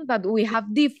corruption, but we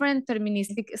have different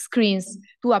terministic screens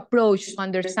to approach, to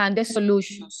understand the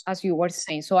solutions, as you were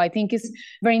saying. So I think it's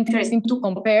very interesting to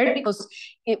compare because,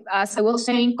 as I was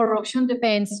saying, corruption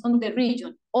depends on the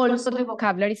region. Also, the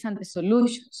vocabularies and the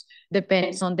solutions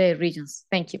depends on the regions.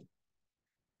 Thank you.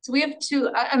 So we have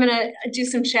I'm going to do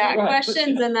some chat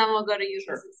questions and then we'll go to you.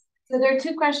 Sure. So there are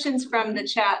two questions from the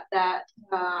chat that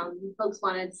folks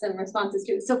wanted some responses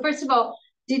to. So first of all,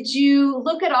 did you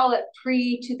look at all at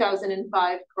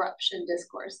pre-2005 corruption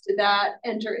discourse? Did that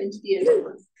enter into the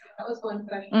discourse? That was one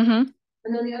question.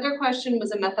 And then the other question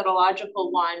was a methodological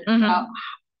one about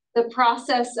the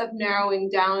process of narrowing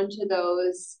down to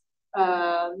those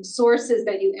sources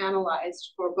that you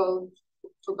analyzed for both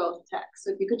for both texts.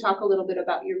 So if you could talk a little bit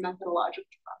about your methodological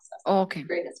process. Okay.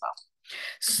 Great as well.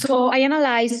 So I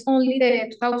analyzed only the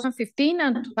 2015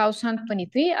 and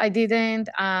 2023. I didn't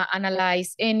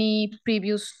analyze any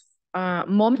previous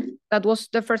moment. That was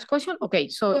the first question. Okay,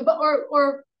 so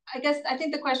or I guess I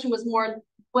think the question was more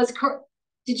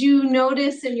did you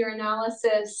notice in your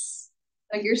analysis,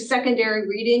 like your secondary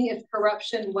reading, if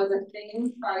corruption was a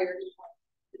thing prior to?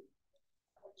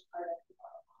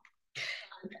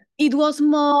 It was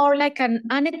more like an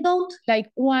anecdote, like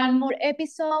one more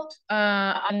episode,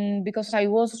 and because I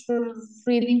was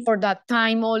reading for that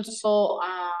time also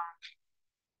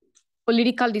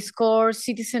political discourse,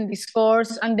 citizen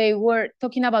discourse, and they were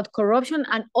talking about corruption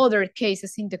and other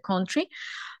cases in the country.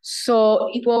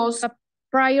 So it was a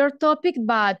prior topic,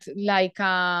 but like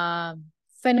a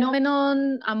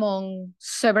phenomenon among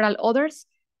several others.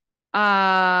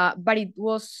 But it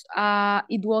was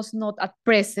not at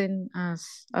present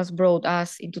as broad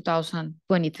as in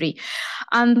 2023.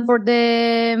 And for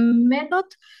the method,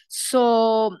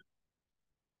 so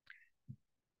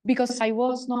because I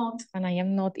was not, and I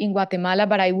am not in Guatemala,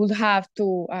 but I would have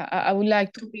to, I would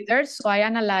like to be there. So I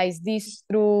analyzed this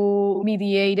through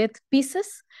mediated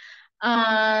pieces.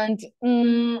 And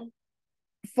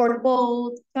for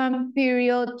both time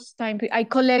periods, I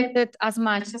collected as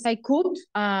much as I could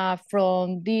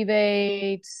from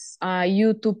debates,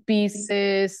 YouTube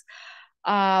pieces,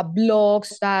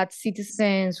 blogs that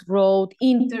citizens wrote,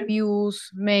 interviews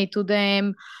made to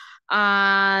them,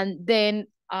 and then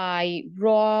I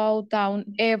wrote down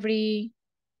every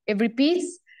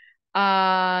piece,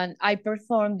 and I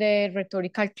performed the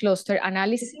rhetorical cluster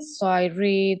analysis. So I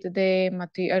read the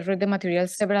material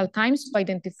several times to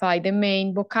identify the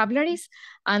main vocabularies,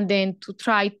 and then to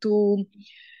try to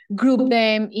group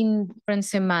them in different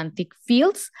semantic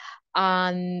fields.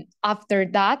 And after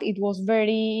that, it was a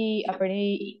very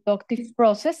inductive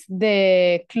process.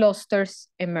 The clusters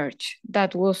emerged.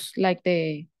 That was like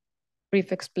the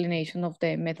brief explanation of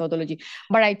the methodology.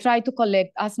 But I tried to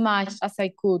collect as much as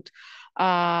I could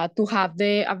to have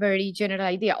a very general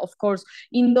idea. Of course,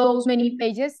 in those many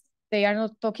pages, they are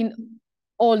not talking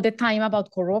all the time about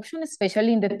corruption,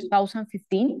 especially in the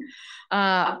 2015,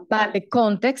 but the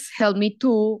context helped me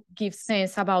to give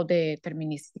sense about the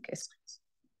terministic aspects.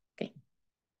 Okay.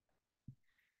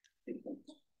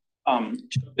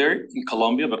 There in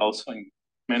Colombia, but also in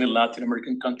many Latin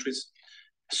American countries,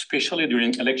 especially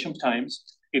during election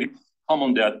times, it is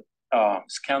common that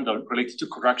scandal related to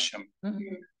corruption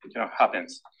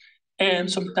happens. And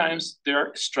sometimes there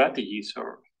are strategies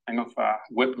or kind of a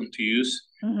weapon to use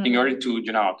in order to,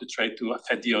 to try to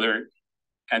affect the other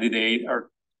candidate or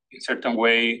in certain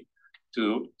way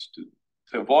to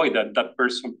avoid that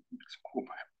person who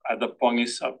at that point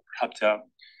is have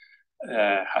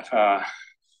a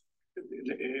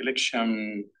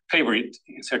election favorite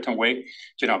in certain way,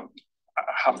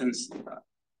 happens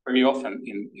very often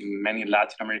in many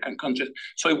Latin American countries.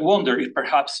 So I wonder if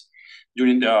perhaps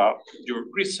during your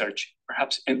research,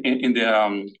 perhaps in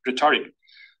the rhetoric,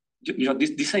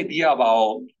 this idea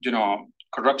about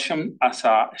corruption as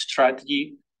a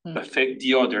strategy to affect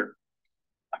the other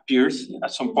appears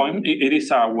at some point. It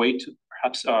is a way to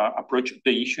perhaps approach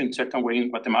the issue in certain way in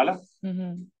Guatemala.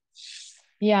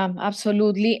 Yeah,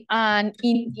 absolutely. And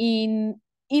in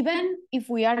even if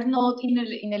we are not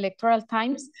in electoral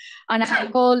times, and I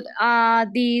call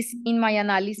this in my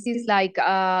analysis like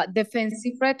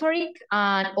defensive rhetoric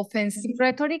and offensive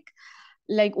rhetoric.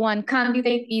 Like one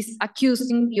candidate is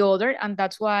accusing the other, and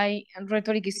that's why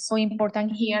rhetoric is so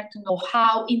important here to know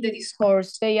how in the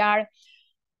discourse they are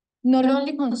not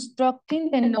only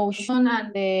constructing the notion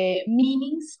and the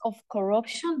meanings of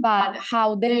corruption, but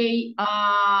how they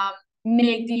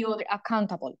make the other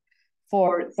accountable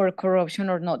for corruption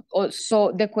or not.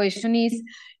 So the question is,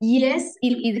 yes,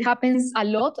 it happens a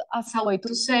lot as a way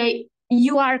to say,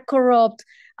 you are corrupt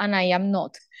and I am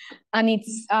not. And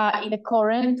it's in the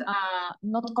current,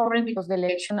 not current because the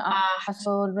election has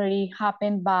already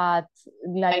happened, but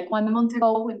like 1 month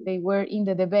ago when they were in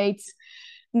the debates,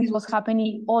 this was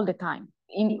happening all the time.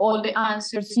 In all the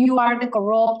answers, you are the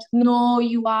corrupt, no,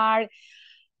 you are.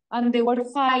 And they were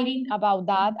fighting about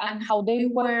that and how they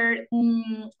were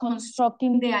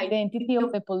constructing the identity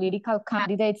of the political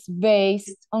candidates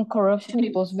based on corruption.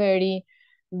 It was very,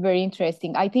 very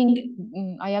interesting. I think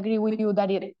I agree with you that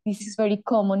this is very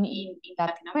common in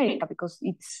Latin America because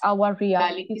it's our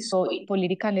reality. So in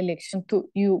political election,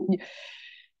 you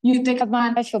take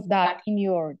advantage of that in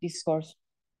your discourse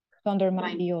to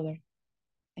undermine the other.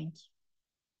 Thank you.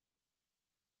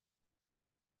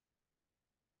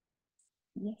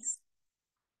 Yes.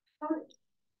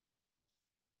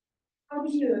 How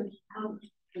do you account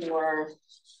for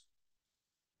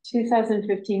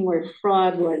 2015 where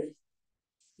fraud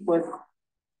was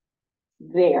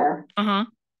there. And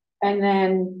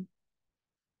then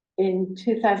in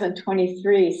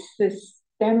 2023,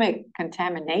 systemic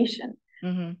contamination.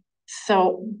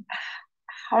 So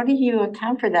how do you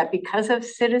account for that? Because of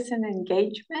citizen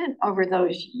engagement over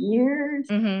those years?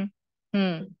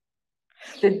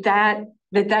 Did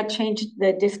that change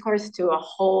the discourse to a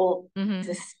whole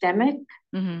systemic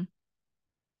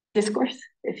discourse,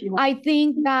 if you want? I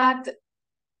think that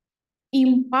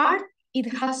in part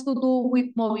it has to do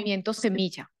with Movimiento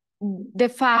Semilla. The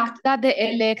fact that the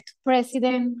elect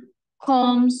president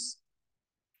comes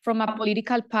from a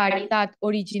political party that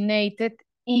originated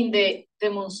in the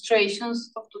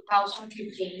demonstrations of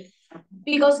 2015.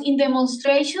 Because in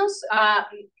demonstrations, I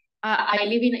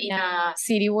live in a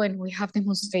city when we have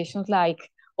demonstrations like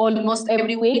almost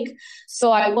every week.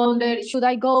 So I wonder, should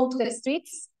I go to the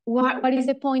streets? What is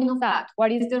the point of that?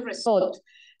 What is the result?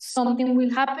 Something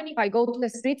will happen if I go to the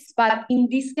streets. But in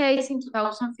this case, in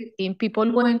 2015,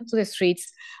 people went to the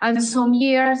streets. And some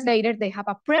years later, they have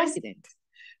a president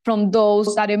from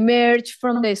those that emerged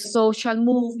from the social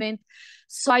movement.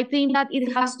 So I think that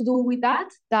it has to do with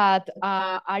that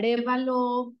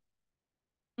Arevalo,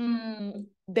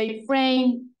 they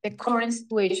frame the current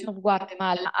situation of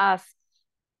Guatemala as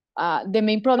the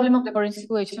main problem of the current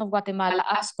situation of Guatemala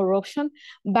as corruption,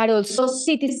 but also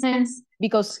citizens,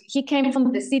 because he came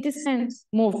from the citizens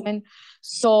movement,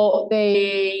 so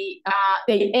they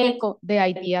echo the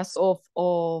ideas of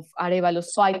Arevalo.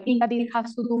 So I think that it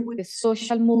has to do with the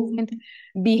social movement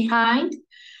behind,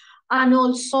 and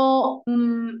also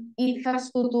it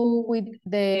has to do with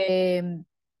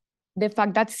the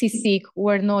fact that CICIG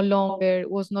was no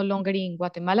longer in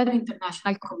Guatemala, the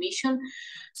International Commission.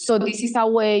 So this is a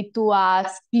way to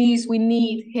ask, please, we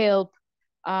need help.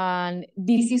 And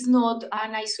this is not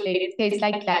an isolated case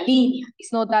like La Línea.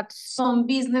 It's not that some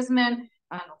businessmen,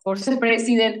 and of course the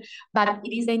president, but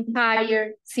it is the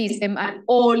entire system and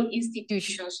all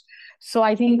institutions. So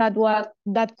I think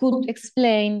that could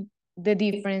explain the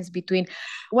difference between.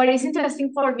 What is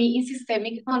interesting for me in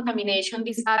systemic contamination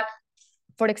is that,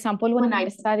 for example, when I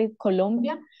studied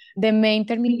Colombia, the main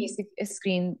terministic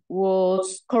screen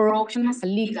was corruption as a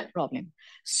legal problem.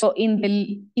 So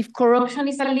if corruption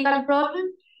is a legal problem,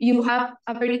 you have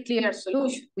a very clear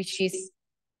solution, which is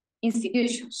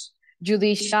institutions,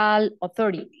 judicial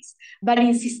authorities. But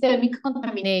in systemic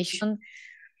contamination,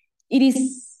 it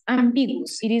is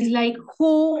ambiguous. It is like,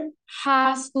 who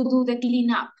has to do the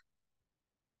cleanup?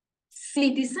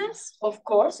 Citizens, of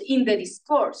course, in the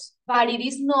discourse, but it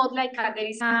is not like there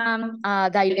is a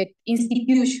direct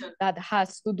institution that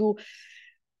has to do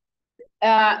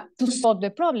to solve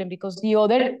the problem, because the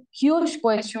other huge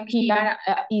question here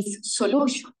is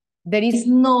solution. There is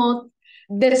not,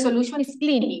 the solution is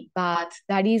cleaning, but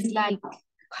that is like,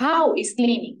 how is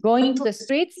cleaning? Going to the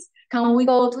streets? Can we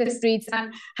go to the streets?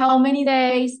 And how many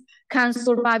days can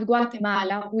survive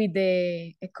Guatemala with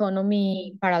the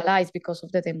economy paralyzed because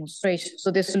of the demonstration?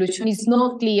 So the solution is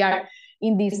not clear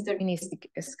in this deterministic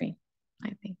screen,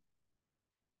 I think.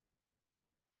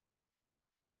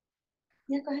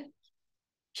 Yeah, go ahead.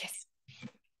 Yes.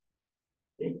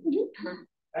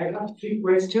 I have 3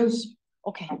 questions.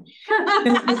 Okay.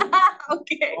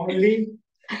 Okay. Only,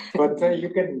 but you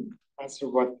can answer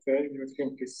what you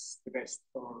think is the best,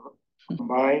 or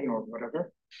combine, or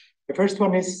whatever. The first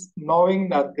one is, knowing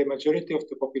that the majority of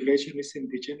the population is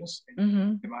indigenous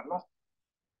in Guatemala,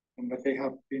 and that they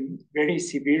have been very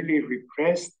severely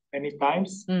repressed many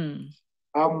times,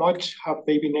 how much have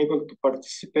they been able to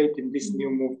participate in this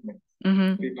new movement? That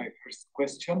would be my first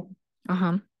question.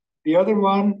 The other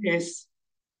one is,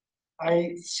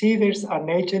 I see there's an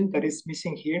agent that is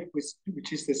missing here,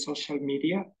 which is the social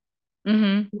media.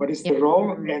 What is the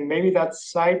role? And maybe that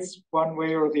sides one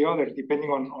way or the other,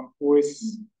 depending on who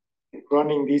is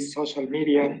running this social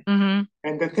media.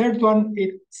 And the third one,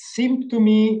 it seemed to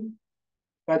me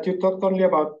that you talked only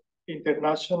about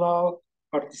international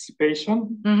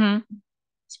participation,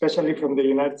 especially from the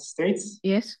United States.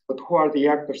 Yes. But who are the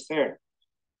actors there?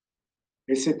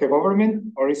 Is it the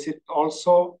government, or is it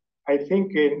also, I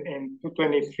think in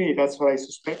 223, that's what I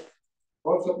suspect,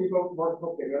 also people more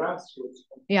from the grassroots,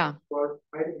 who are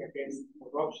fighting against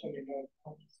corruption in other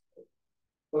countries.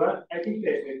 So that, I think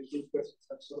the two questions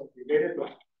are sort of related,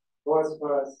 but as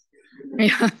far as...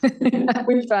 I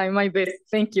will try my best.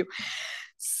 Thank you.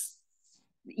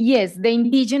 Yes, the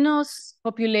indigenous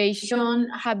population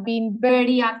have been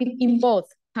very active in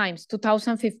both times,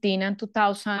 2015 and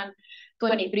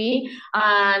 2023.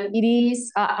 And it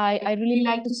is, I really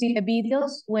like to see the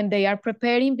videos when they are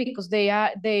preparing, because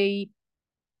they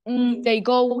they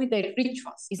go with the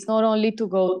rituals. It's not only to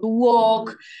go to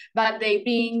walk, but they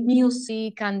bring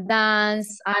music and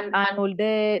dance and all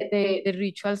the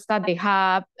rituals that they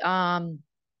have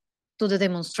to the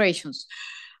demonstrations.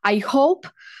 I hope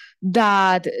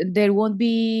that there won't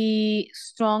be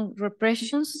strong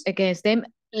repressions against them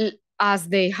as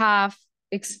they have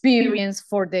experience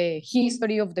for the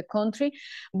history of the country,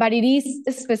 but it is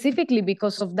specifically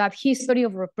because of that history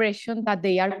of repression that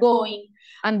they are going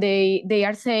and they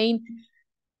are saying,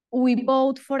 we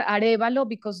vote for Arevalo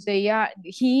because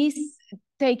he's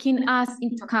taking us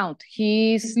into account.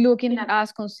 He's looking at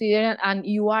us, considering, and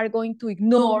you are going to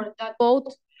ignore that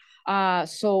vote.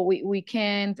 So we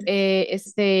can't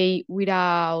stay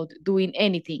without doing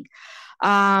anything.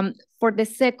 For the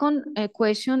second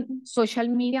question, social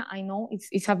media, I know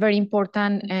it's a very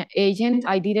important agent.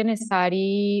 I didn't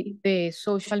study the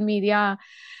social media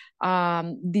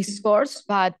discourse,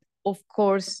 but of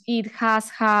course, it has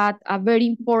had a very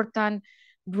important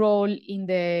role in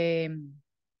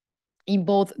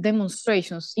both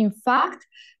demonstrations. In fact,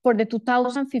 for the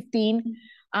 2015,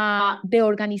 the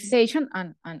organization,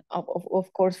 and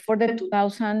of course for the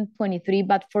 2023,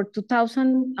 but for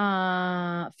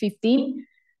 2015,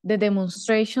 the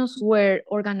demonstrations were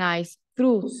organized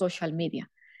through social media.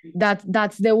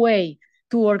 That's the way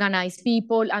to organize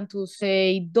people and to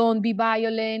say, don't be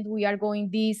violent, we are going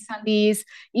this and this,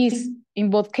 is in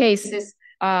both cases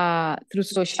through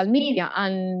social media.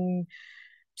 And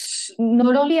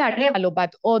not only Arevalo,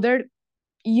 but other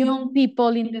young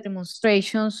people in the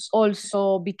demonstrations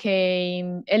also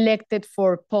became elected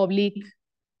for public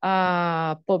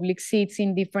seats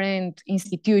in different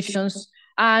institutions,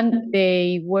 and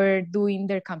they were doing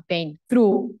their campaign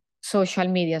through social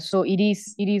media. So it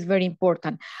is very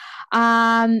important.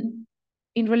 In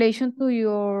relation to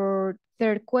your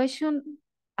third question,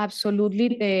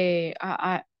 absolutely.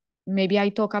 Maybe I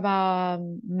talk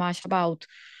much about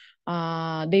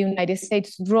the United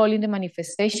States' role in the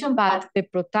manifestation, but the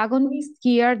protagonist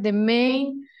here, the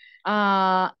main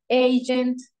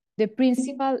agent, the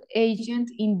principal agent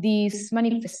in these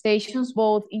manifestations,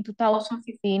 both in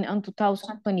 2015 and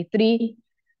 2023,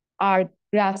 are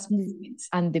grass movements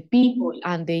and the people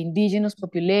and the indigenous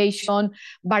population,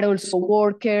 but also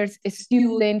workers,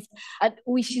 students,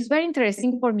 which is very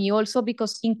interesting for me also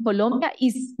because in Colombia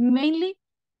is mainly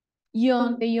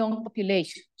the young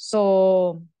population.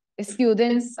 So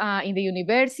students in the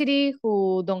university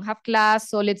who don't have class,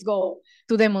 so let's go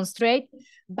to demonstrate.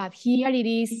 But here it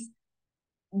is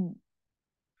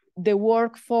the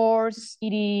workforce,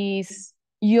 it is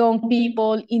young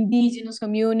people, indigenous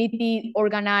community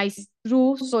organized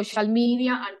through social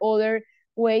media and other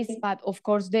ways, but of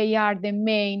course they are the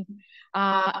main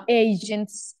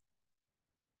agents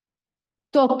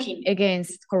talking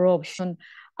against corruption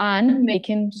and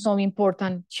making some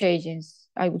important changes,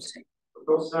 I would say.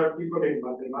 Those are people in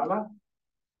Guatemala.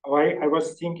 I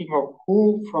was thinking of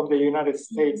who from the United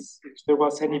States, if there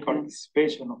was any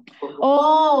participation of people.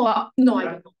 Oh, no, I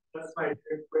don't know. That's my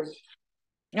third question.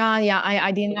 Yeah,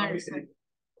 I didn't understand.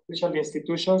 Official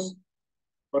institutions,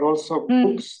 but also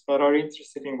groups that are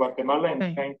interested in Guatemala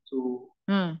and trying to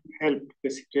help the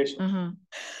situation.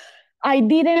 I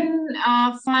didn't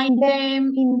find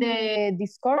them in the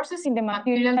discourses, in the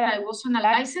material that I was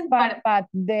analyzing, but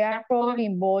they are probably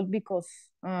involved because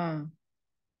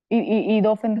it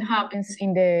often happens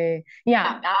in the,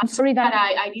 I'm sorry that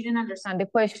I didn't understand the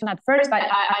question at first, but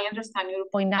I understand your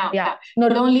point now. Yeah,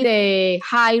 not only the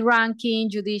high-ranking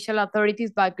judicial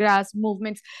authorities, but grass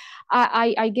movements.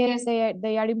 I guess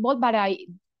they are involved, but I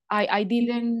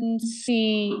didn't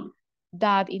see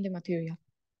that in the material.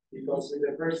 Because in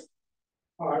the first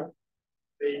part,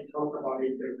 they talk about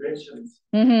interventions.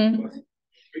 Government,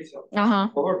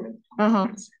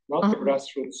 not the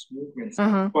grassroots movements.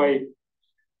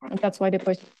 That's why the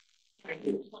question.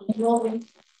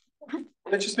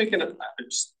 Let's just make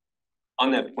just on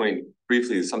that point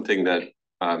briefly, something that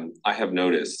I have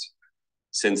noticed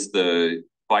since the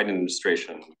Biden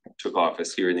administration took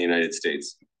office here in the United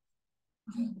States.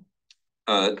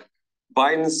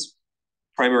 Biden's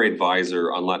primary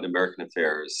advisor on Latin American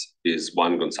affairs is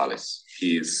Juan Gonzalez.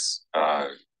 He's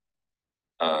from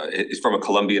a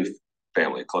Colombian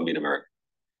family, Colombian American.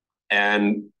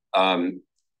 And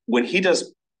when he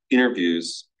does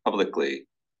interviews publicly,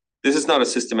 this is not a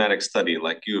systematic study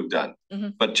like you have done,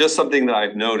 but just something that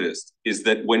I've noticed is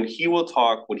that when he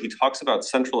talks about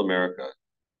Central America,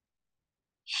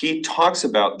 he talks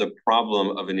about the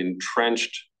problem of an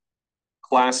entrenched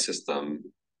class system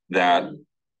that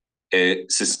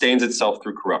it sustains itself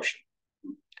through corruption.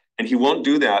 And he won't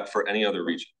do that for any other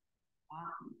region.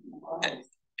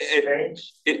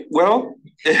 Well,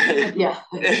 yeah,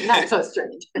 not so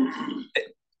strange.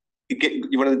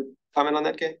 You want to comment on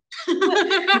that, Kay?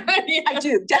 I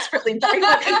do, desperately.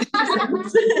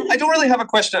 I don't really have a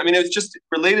question. I mean, it's just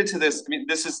related to this. I mean,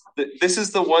 this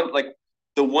is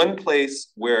the one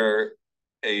place where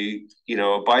a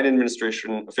Biden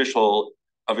administration official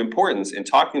of importance in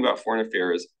talking about foreign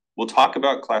affairs will talk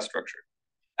about class structure.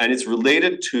 And it's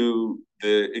related to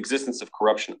the existence of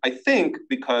corruption, I think,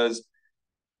 because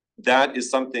that is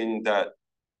something that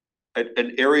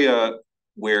an area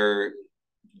where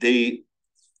they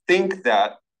think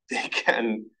that they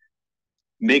can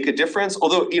make a difference.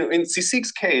 Although, in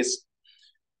CSIC's case,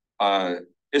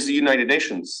 is the United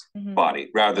Nations body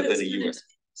rather than the US.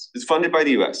 It's funded by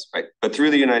the US, right? But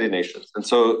through the United Nations. And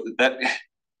so that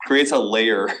creates a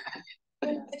layer.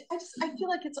 I feel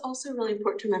like it's also really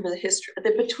important to remember the history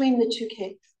that between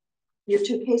your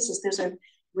two cases, there's a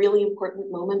really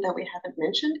important moment that we haven't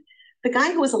mentioned. The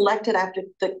guy who was elected after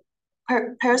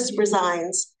Paris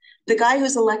resigns, the guy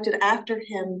who's elected after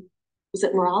him, was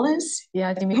it Morales?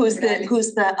 Yeah, who's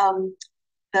the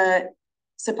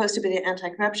supposed to be the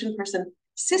anti-corruption person.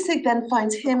 CICIG then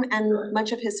finds him and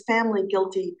much of his family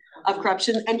guilty of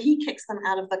corruption, and he kicks them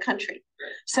out of the country.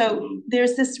 So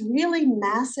there's this really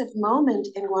massive moment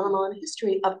in Guatemalan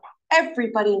history of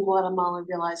everybody in Guatemala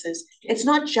realizes it's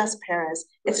not just Perez,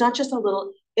 it's not just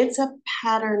it's a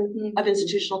pattern of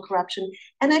institutional corruption.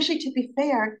 And actually, to be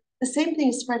fair, the same thing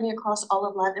is spreading across all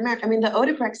of Latin America. I mean, the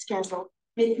Odebrecht scandal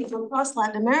made people across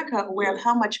Latin America aware of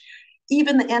how much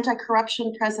even the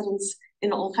anti-corruption presidents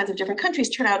in all kinds of different countries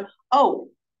turn out,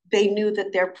 they knew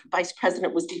that their vice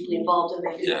president was deeply involved in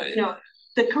that.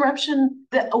 The corruption,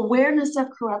 the awareness of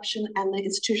corruption and the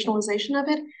institutionalization of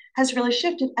it has really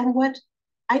shifted. And what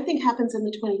I think happens in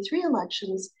the 23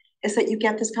 elections is that you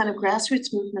get this kind of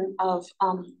grassroots movement of,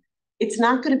 it's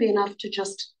not going to be enough to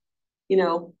just,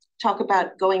 talk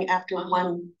about going after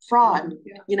one fraud.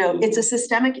 It's a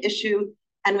systemic issue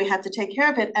and we have to take care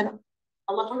of it. And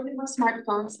a lot more people have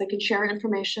smartphones, they can share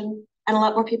information, and a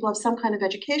lot more people have some kind of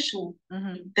education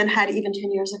than had even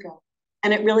 10 years ago.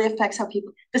 And it really affects how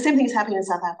the same thing is happening in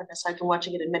South Africa, so I've been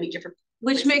watching it in many different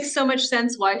Which makes so much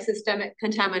sense why systemic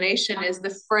contamination is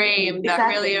the frame that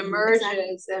really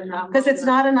emerges. Because it's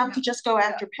not enough to just go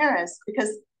after Paris, because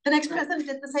the next president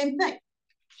did the same thing.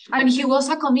 And he was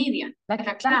a comedian, like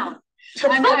a clown.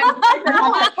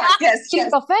 His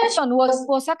profession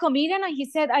was a comedian, and he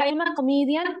said, I am a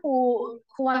comedian who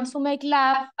wants to make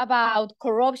laugh about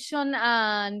corruption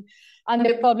and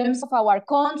the problems of our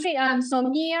country. And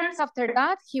some years after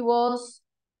that, he was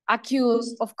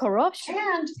accused of corruption.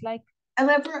 And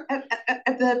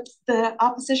the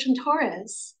opposition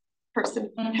Torres person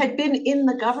had been in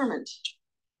the government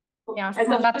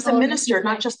as a minister,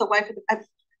 not just the wife of the...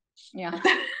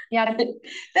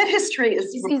 That history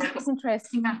is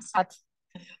interesting.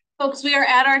 Folks, we are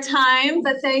at our time,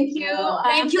 but thank you.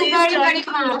 Thank you very, very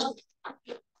much.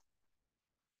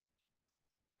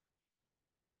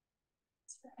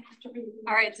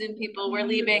 All right, Zoom people, we're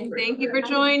leaving. Thank you for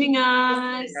joining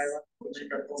us.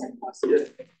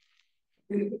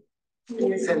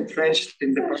 It's entrenched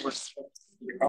in the purpose.